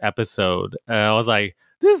finishing this episode, I was like,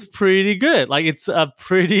 this is pretty good. Like, it's a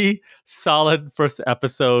pretty solid first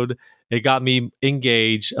episode. It got me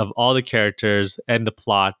engaged of all the characters and the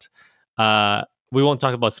plot. We won't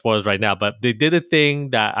talk about spoilers right now, but they did a thing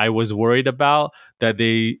that I was worried about that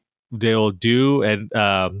they'll do, and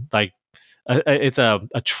it's a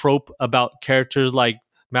trope about characters like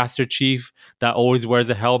Master Chief that always wears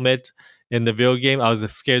a helmet in the video game. I was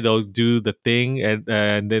scared they'll do the thing, and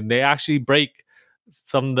then they actually break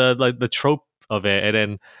some of the trope of it, and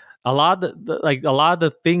then a lot of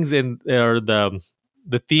the things in or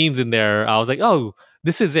the themes in there. I was like, oh,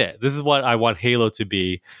 this is it. This is what I want Halo to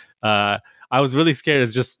be. Uh, I was really scared.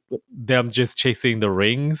 It's just them just chasing the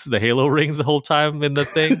rings, the Halo rings, the whole time in the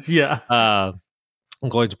thing. Yeah. I'm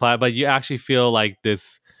going to play, but you actually feel like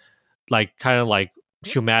this, like kind of like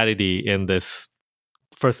humanity in this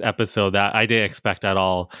first episode that I didn't expect at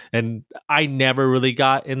all, and I never really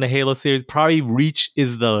got in the Halo series. Probably Reach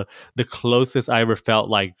is the closest I ever felt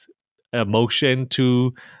like emotion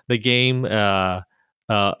to the game.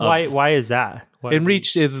 Why is that? Why- And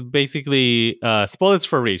Reach is basically spoilers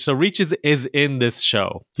for Reach. So Reach is in this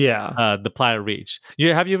show. Yeah. The planet Reach.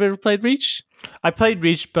 Have you ever played Reach? I played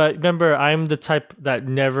Reach, but remember, I'm the type that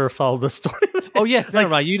never followed the story. Oh yes, never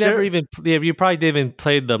mind. You never even you probably didn't even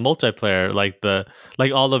play the multiplayer,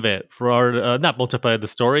 like all of it for not multiplayer, the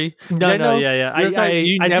story. 'Cause No, I know yeah.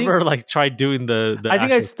 you I never think, like tried doing the. I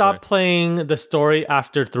think I actual stopped story. playing the story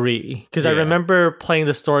after 3 because I Yeah. remember playing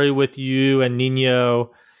the story with you and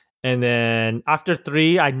Nino, and then after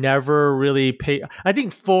 3, I never really paid. I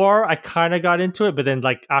think 4, I kind of got into it, but then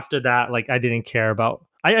like after that, like I didn't care about.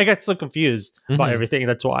 I got so confused about Mhm. everything.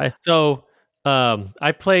 That's why. So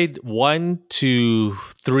I played 1, 2,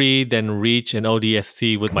 3, then Reach and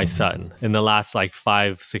ODST with my son in the last like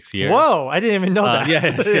 5-6 years. Whoa, I didn't even know that.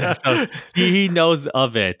 Yeah. So he knows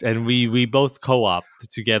of it, and we both co-op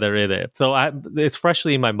together in it. So it's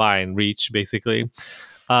freshly in my mind. Reach basically.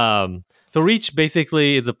 So Reach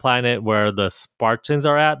basically is a planet where the Spartans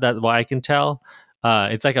are at. That's what I can tell.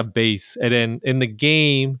 It's like a base, and then in the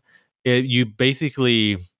game, you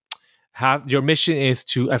basically have your mission is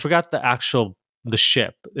to, I forgot the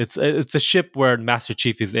ship. It's a ship where Master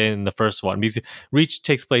Chief is in the first one. Because Reach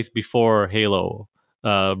takes place before Halo,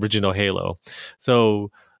 original Halo. So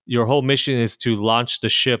your whole mission is to launch the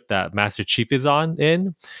ship that Master Chief is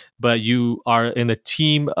but you are in a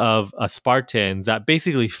team of Spartans that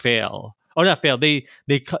basically fail. Or not fail.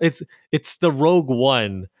 It's the Rogue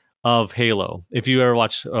One of Halo. If you ever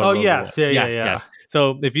watch Oh Rogue yes, One. yeah. Yes.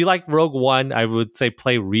 So if you like Rogue One, I would say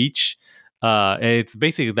play Reach. And it's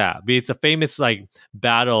basically that. It's a famous like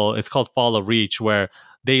battle. It's called Fall of Reach, where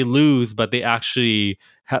they lose, but they actually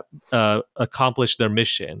accomplish their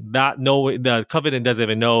mission. The Covenant doesn't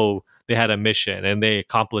even know they had a mission, and they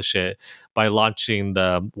accomplish it by launching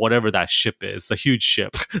the whatever that ship is, the huge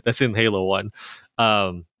ship that's in Halo 1.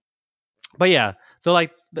 But yeah, so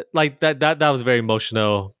like that was very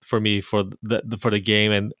emotional for me for the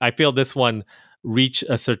game, and I feel this one reach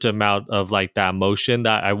a certain amount of like that emotion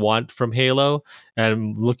that I want from Halo, and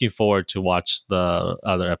I'm looking forward to watch the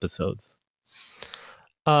other episodes.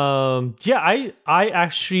 Yeah, I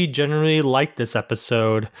actually generally like this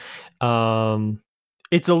episode.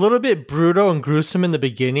 it's a little bit brutal and gruesome in the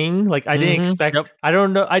beginning. Like I didn't expect. Yep. I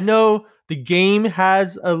don't know. I know the game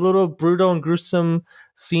has a little brutal and gruesome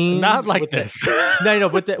scenes. Not like with this. no,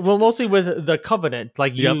 but mostly with the Covenant.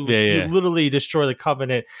 Like Yep, you, yeah, you yeah. literally destroy the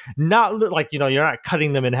Covenant. Not like you're not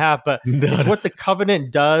cutting them in half, but No, it's no. what the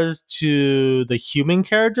Covenant does to the human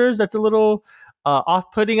characters that's a little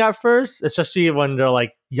off-putting at first, especially when they're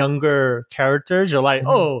like younger characters. You're like,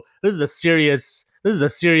 oh, this is a serious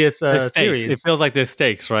There's stakes. It series. feels like there's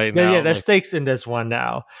stakes right Yeah, now. yeah, there's stakes in this one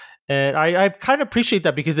now. And I kind of appreciate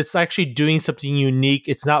that because it's actually doing something unique.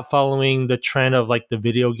 It's not following the trend of like the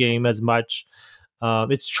video game as much.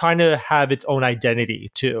 It's trying to have its own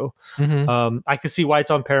identity too. I can see why it's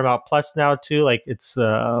on Paramount Plus now too. Like it's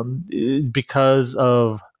because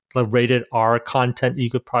of the rated R content, you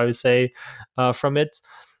could probably say, from it.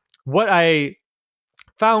 What I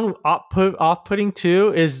found off-putting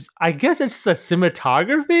too is I guess it's the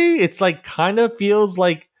cinematography. It's like kind of feels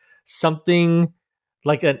like something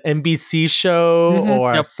like an NBC show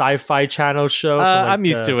or a Yep. sci-fi channel show from like I'm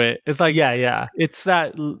used to it. It's like yeah. it's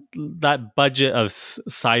that budget of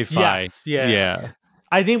sci-fi. Yes, yeah. Yeah.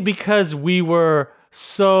 I think because we were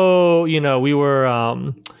so, we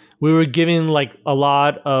were giving like a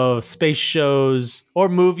lot of space shows or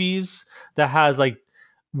movies that has like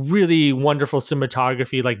really wonderful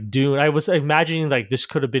cinematography like Dune. I was imagining like this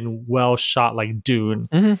could have been well shot like Dune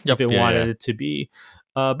Yep, if it yeah, wanted yeah. it to be.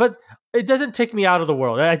 But it doesn't take me out of the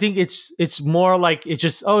world. I think it's more like it's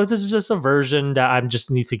just this is just a version that I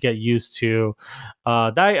just need to get used to.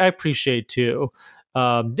 That I appreciate too.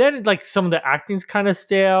 Then like some of the acting's kind of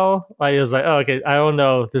stale. I was like, oh, okay, I don't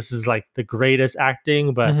know. This is like the greatest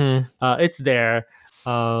acting, but it's there.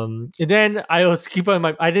 And then I was keep on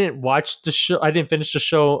my. I didn't watch the show. I didn't finish the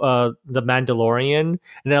show. The Mandalorian,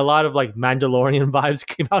 and a lot of like Mandalorian vibes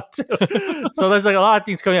came out too. So there's like a lot of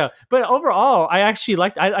things coming out. But overall, I actually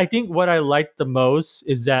liked. I think what I liked the most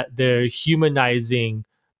is that they're humanizing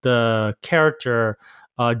the character.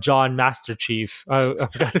 John Master Chief. I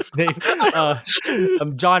forgot his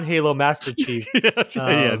name. John Halo Master Chief.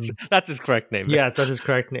 Yes, that's his correct name. Yes, that's his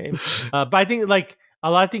correct name. But I think like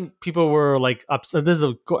I think people were like upset.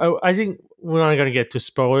 I think we're not going to get to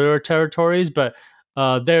spoiler territories, but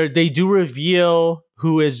they do reveal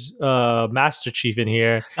who is Master Chief in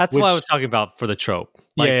here. That's what I was talking about for the trope.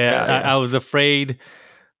 Like, Yeah. I was afraid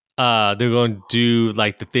they're going to do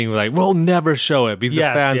like the thing where like we'll never show it because the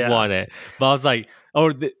fans want it. But I was like,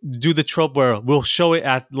 do the trope where we'll show it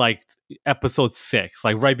at like episode 6,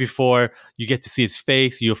 like right before you get to see his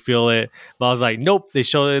face, you'll feel it. But I was like, nope, they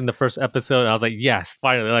showed it in the first episode, and I was like, yes,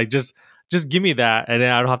 finally, like just give me that, and then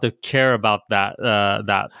I don't have to care about that.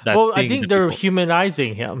 Well, I think they're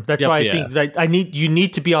humanizing him. That's why I think that you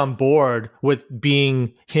need to be on board with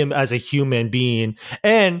being him as a human being,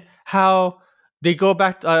 and how they go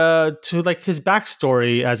back to like his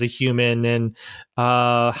backstory as a human, and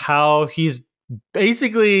how he's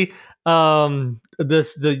basically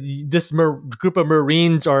this group of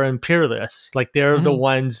Marines are imperialists. Like they're the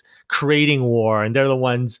ones creating war, and they're the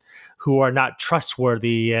ones who are not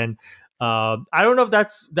trustworthy. And I don't know if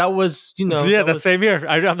that was the same here.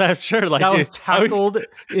 I'm not sure. Like that was tackled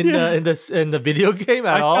in the video game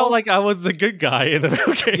at all. I felt like I was the good guy in the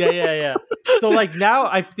video game. Yeah. So like now,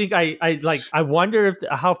 I think I wonder if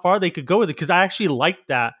how far they could go with it, because I actually like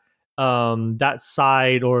that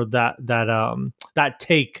side or that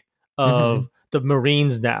take of the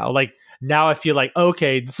Marines now. Like now, I feel like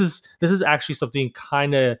okay, this is actually something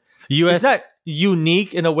kind of It's not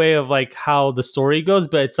unique in a way of like how the story goes,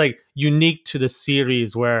 but it's like unique to the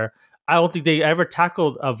series, where I don't think they ever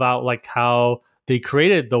tackled about like how they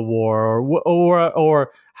created the war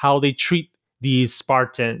or how they treat these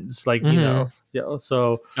Spartans, like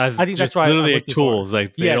so As I think that's why literally I'm tools.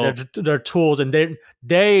 Like they're tools, and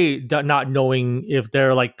they not knowing if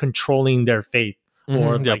they're like controlling their fate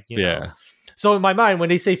or like know. So in my mind, when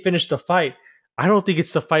they say finish the fight, I don't think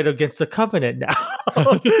it's the fight against the Covenant now.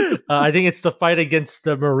 I think it's the fight against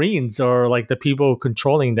the Marines, or like the people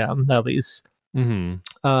controlling them, at least. They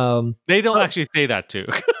don't actually say that too.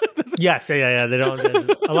 Yes, yeah. They don't.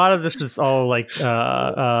 A lot of this is all like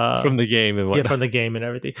from the game and whatnot. Yeah, from the game and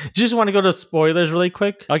everything. Do you just want to go to spoilers really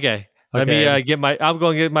quick? Okay. Let me I'm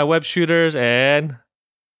going to get my web shooters and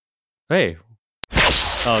hey.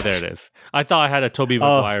 Oh, there it is. I thought I had a Tobey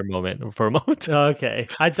Maguire moment for a moment. Okay.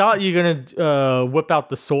 I thought you were going to whip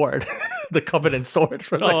out the sword, the Covenant sword.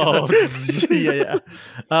 For like yeah.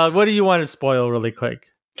 What do you want to spoil really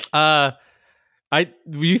quick?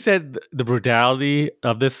 You said the brutality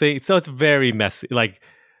of this thing, so it's very messy. Like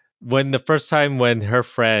when the first time when her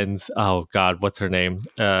friends, oh God, what's her name?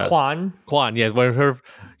 Quan. Quan, yeah, when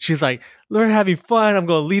she's like, we're having fun, I'm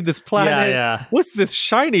gonna leave this Yeah, planet. yeah. What's this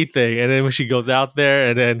shiny thing? And then when she goes out there,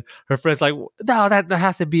 and then her friend's like, no, that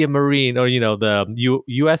has to be a Marine, or the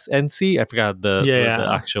USNC. I forgot Yeah, the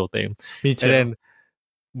yeah. actual thing. Me too. And then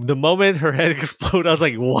the moment her head exploded, I was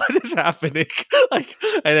like, what is happening? Like,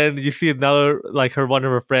 and then you see another, like, one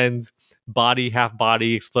of her friends half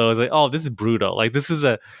body explodes. Like, oh, this is brutal. Like, this is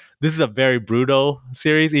a very brutal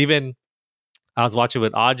series. Even I was watching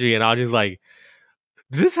with Audrey, and Audrey's like,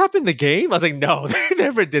 did this happen in the game? I was like, no, they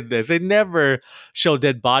never did this. They never show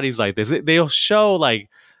dead bodies like this. They'll show like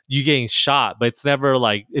you getting shot, but it's never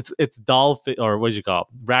like it's or what do you call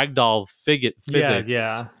it? Ragdoll Yeah, physics.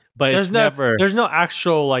 yeah. But it's never. There's no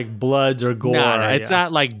actual like bloods or No, gore. no, it's Yeah.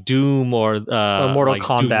 not like Doom or Mortal like Duke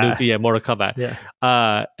Kombat. Nukem, yeah, Mortal Kombat.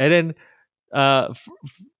 Yeah. And then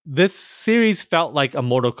this series felt like a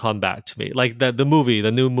Mortal Kombat to me, like the movie,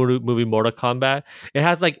 the new movie Mortal Kombat. It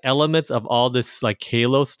has like elements of all this like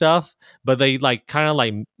Halo stuff, but they like kind of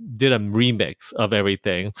like did a remix of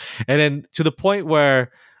everything, and then to the point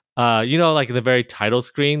where, like in the very title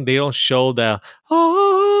screen, they don't show the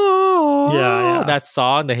Yeah, yeah. that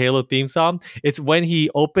song, the Halo theme song. It's when he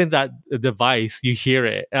opens that device, you hear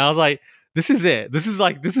it, and I was like, this is it. This is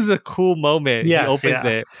a cool moment. He Yes, opens yeah.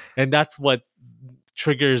 it, and that's what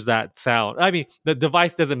triggers that sound. I mean, the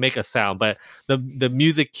device doesn't make a sound, but the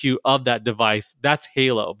music cue of that device, that's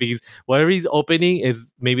Halo, because whatever he's opening is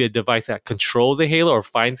maybe a device that controls a Halo or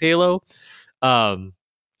finds Halo.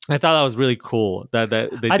 I thought that was really cool that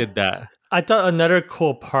they did that. I thought another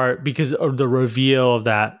cool part, because of the reveal of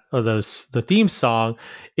the theme song,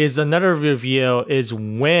 is another reveal is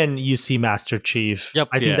when you see Master Chief. Yep,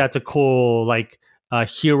 I think yeah. that's a cool like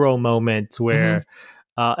hero moment where,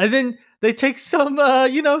 and then they take some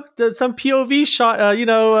some POV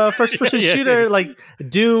shot, first person Yeah, shooter yeah. like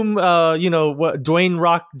Doom, what Dwayne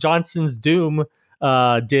Rock Johnson's Doom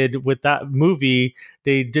did with that movie.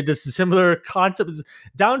 They did this similar concept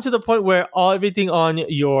down to the point where everything on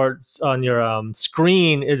your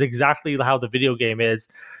screen is exactly how the video game is.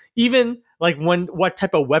 Even like what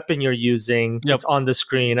type of weapon you're using, Yep. it's on the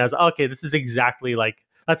screen as okay, this is exactly like.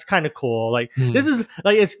 That's kind of cool. Like this Hmm. is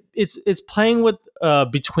like it's playing with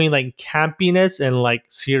between like campiness and like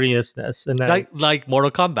seriousness, and then Like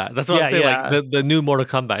Mortal Kombat. That's what Yeah, I'm saying. yeah. Like the new Mortal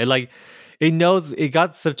Kombat. It knows it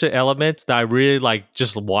got such an element that I really like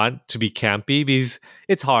just want to be campy, because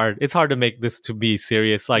it's hard. It's hard to make this to be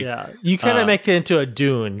serious. Like yeah, you kind of make it into a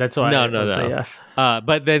Dune. That's why no, I no, would say no. yeah.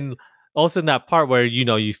 But then also in that part where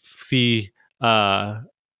you see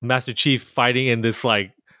Master Chief fighting in this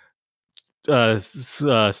like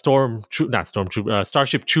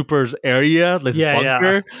Starship Troopers area, this Yeah, yeah.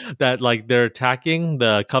 bunker that like they're attacking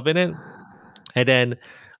the Covenant, and then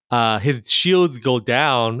his shields go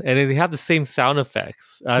down, and then they have the same sound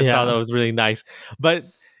effects. I thought that was really nice. But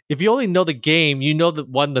if you only know the game, you know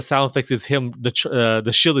that the sound effects is him.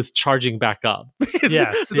 The shield is charging back up.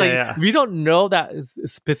 Yes, It's like yeah. if you don't know that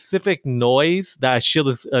specific noise that a shield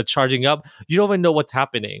is charging up, you don't even know what's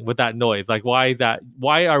happening with that noise. Like, why is that?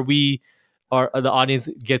 Why are we? Or the audience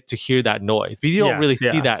get to hear that noise, because you don't really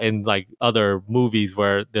Yes, see yeah. that in like other movies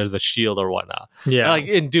where there's a shield or whatnot. Yeah. Like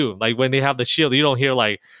in Doom, like when they have the shield, you don't hear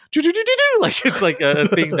like like it's like a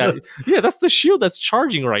thing that that's the shield that's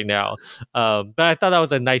charging right now. But I thought that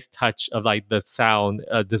was a nice touch of like the sound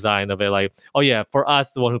design of it. Like, oh yeah, for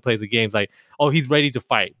us, the one who plays the games, like, oh, he's ready to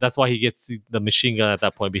fight. That's why he gets the machine gun at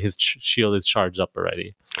that point, because his shield is charged up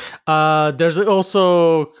already. There's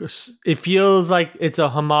also, it feels like it's a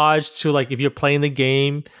homage to like if you're playing the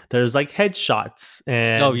game, there's like headshots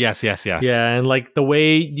and Oh yes. yeah, and like the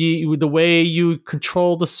way you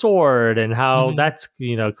control the sword and how Mhm. that's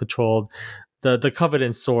controlled, the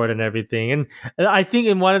Covenant sword and everything. And I think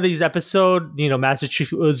in one of these episodes, Master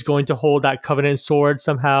Chief is going to hold that Covenant sword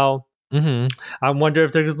somehow. Mm-hmm. I wonder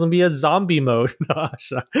if there's going to be a zombie mode. I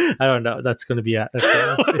don't know. That's going to be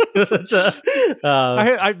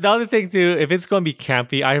The other thing too, if it's going to be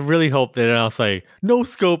campy, I really hope that I'll say no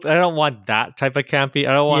scope. I don't want that type of campy.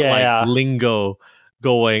 I don't want like lingo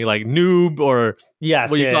going like noob or yes,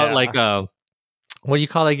 what you call it, yeah. like what do you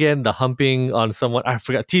call it again? The humping on someone. I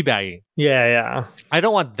forgot, teabagging. Yeah. I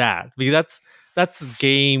don't want that, because that's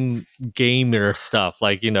gamer stuff,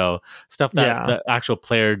 like stuff that the actual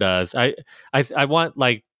player does. I want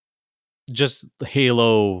like just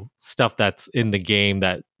Halo stuff that's in the game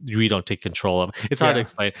that we don't take control of. It's hard to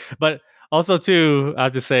explain, but also too, I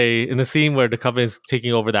have to say, in the scene where the Covenant is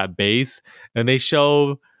taking over that base and they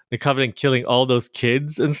show the Covenant killing all those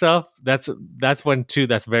kids and stuff, that's one too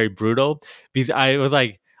that's very brutal, because I was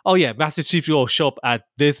like, oh yeah, Master Chief will show up at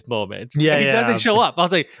this moment. Yeah, And he yeah. doesn't show up. I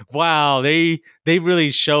was like, wow, they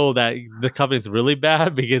really show that the Covenant's really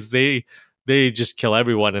bad because they just kill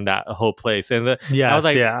everyone in that whole place. And I was Yes,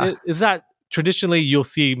 like, yeah. is that traditionally you'll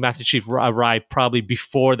see Master Chief arrive probably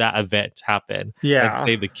before that event happened and Yeah.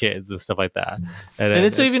 save the kids and stuff like that. And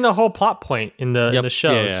it's then, even a whole plot point in the yep,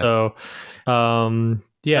 show. yeah. So The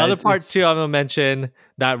yeah, other part it's too I'm gonna mention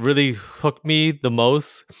that really hooked me the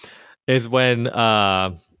most is when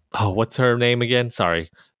what's her name again?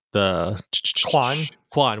 Sorry. The Quan.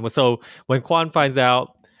 Quan. So when Quan finds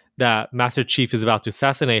out that Master Chief is about to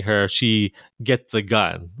assassinate her, she gets a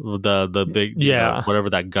gun. The big, Yeah. whatever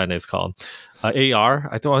that gun is called. AR.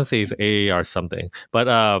 I don't want to say it's AR something.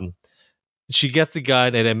 But she gets the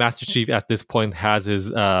gun, and then Master Chief at this point has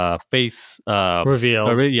his face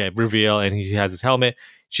Reveal. reveal, and he has his helmet.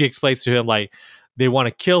 She explains to him like, they want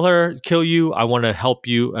to kill you. I want to help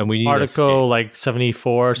you, and we need to escape. Article like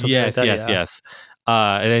 74 or something like Yes, that. yes, Yeah. yes.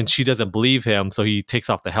 And then she doesn't believe him, so he takes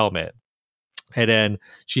off the helmet. And then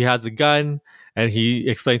she has the gun, and he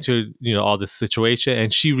explains to her, all this situation,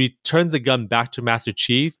 and she returns the gun back to Master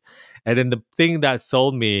Chief. And then the thing that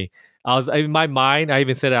sold me, I was in my mind, I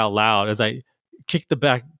even said it out loud. I was like, kick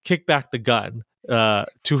back the gun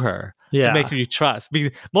to her. To Yeah. make her you trust,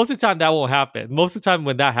 because most of the time that won't happen. Most of the time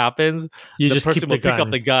when that happens, You the just person keep will the pick up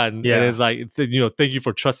gun. the gun Yeah. and it's like, thank you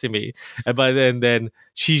for trusting me. And but then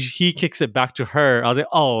he kicks it back to her. I was like,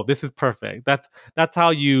 oh, this is perfect. That's how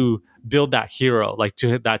you build that hero, like to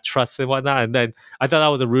hit that trust and whatnot. And then I thought that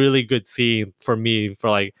was a really good scene for me for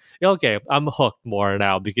like, okay, I'm hooked more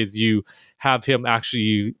now because you have him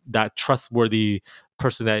actually that trustworthy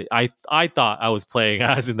person that I thought I was playing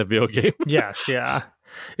as in the video game. Yes, yeah.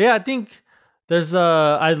 Yeah, I think there's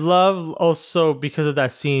I love also because of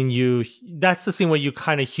that scene that's the scene where you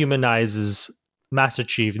kind of humanizes Master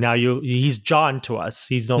Chief. Now he's John to us.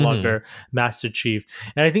 He's no longer Master Chief.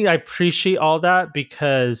 And I think I appreciate all that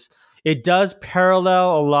because it does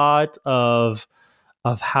parallel a lot of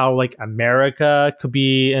how like America could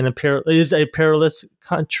be is a perilous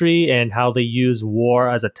country and how they use war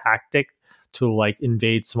as a tactic to like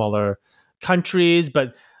invade smaller countries.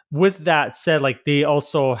 But with that said, like they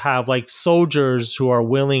also have like soldiers who are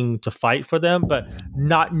willing to fight for them, but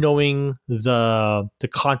not knowing the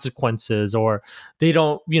consequences, or they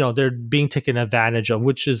don't, they're being taken advantage of,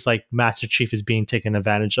 which is like Master Chief is being taken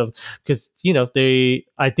advantage of because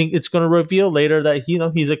I think it's going to reveal later that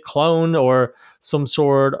he's a clone or some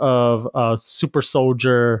sort of super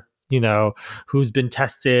soldier, who's been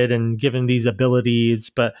tested and given these abilities,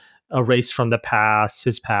 but erased from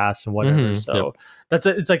his past and whatever. So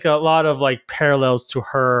it's like a lot of like parallels to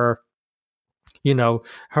her,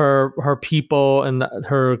 her people and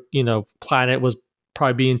her, planet was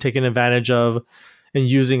probably being taken advantage of and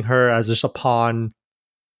using her as just a pawn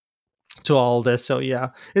to all this. So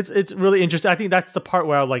yeah, it's really interesting. I think that's the part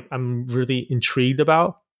where I'm really intrigued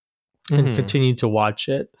about and continue to watch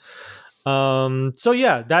it. So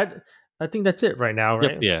yeah, I think that's it right now,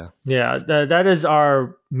 right? Yep, yeah. Yeah, that is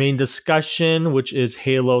our main discussion, which is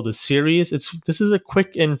Halo the series. This is a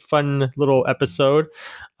quick and fun little episode.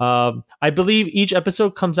 I believe each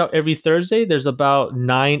episode comes out every Thursday. There's about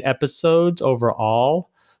 9 episodes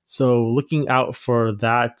overall, so looking out for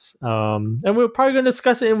that. And we're probably going to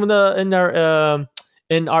discuss it in our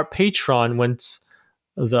Patreon once.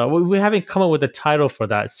 We haven't come up with a title for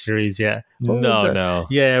that series yet. No.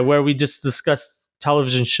 Yeah, where we just discuss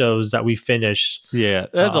television shows that we finished. Yeah,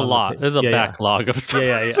 there's a lot. There's a backlog of stuff.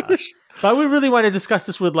 Yeah. But we really want to discuss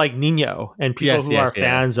this with like Nino and people who are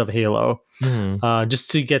fans of Halo,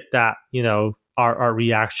 just to get that, our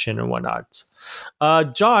reaction and whatnot.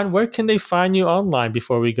 John, where can they find you online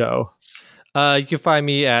before we go? You can find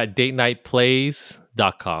me at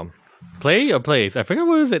datenightplays.com. Play or plays? I forget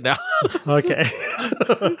what is it now. Okay.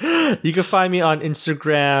 You can find me on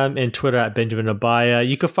Instagram and Twitter at Benjamin Abaya.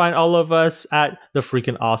 You can find all of us at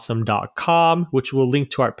thefreakingawesome.com, which will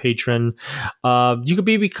link to our Patreon. You can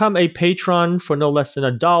become a patron for no less than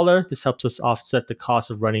 $1. This helps us offset the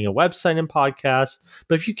cost of running a website and podcast.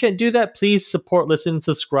 But if you can't do that, please support, listen,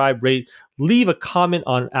 subscribe, rate, leave a comment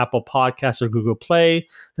on Apple Podcasts or Google Play.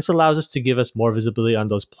 This allows us to give us more visibility on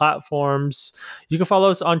those platforms. You can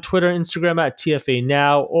follow us on Twitter and Instagram at TFA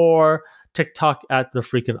Now or TikTok at The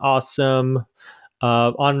Freaking Awesome.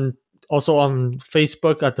 Also on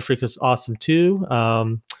Facebook at The Freaking Awesome too.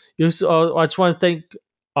 I just want to thank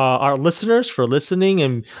our listeners for listening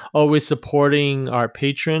and always supporting our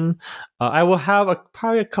patron. I will have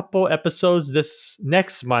probably a couple episodes this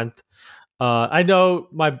next month. I know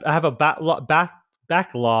I have a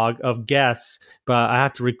backlog of guests, but I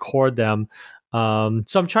have to record them.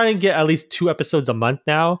 So I'm trying to get at least 2 episodes a month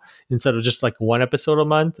now instead of just like 1 episode a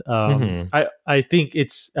month. I think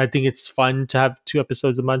it's fun to have 2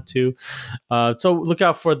 episodes a month too. So look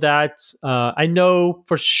out for that. I know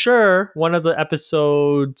for sure one of the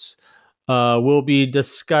episodes we'll be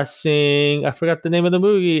discussing. I forgot the name of the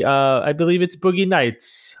movie. I believe it's Boogie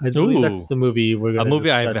Nights. I believe Ooh. that's the movie we're A going to movie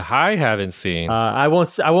discuss. I haven't seen. I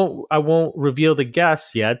won't reveal the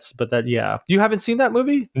guest yet. But that you haven't seen that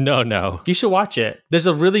movie? No. You should watch it. There's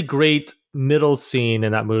a really great middle scene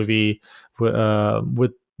in that movie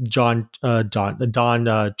with Don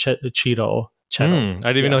Cheadle. I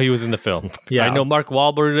didn't even know he was in the film. Yeah. I know Mark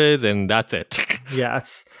Wahlberg is, and that's it.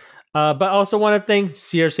 Yes. But I also want to thank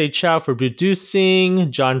CRC Chow for producing,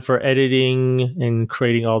 John for editing and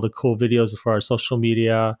creating all the cool videos for our social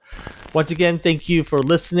media. Once again, thank you for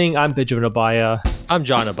listening. I'm Benjamin Abaya. I'm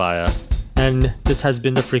John Abaya. And this has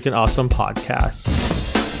been the Freaking Awesome Podcast.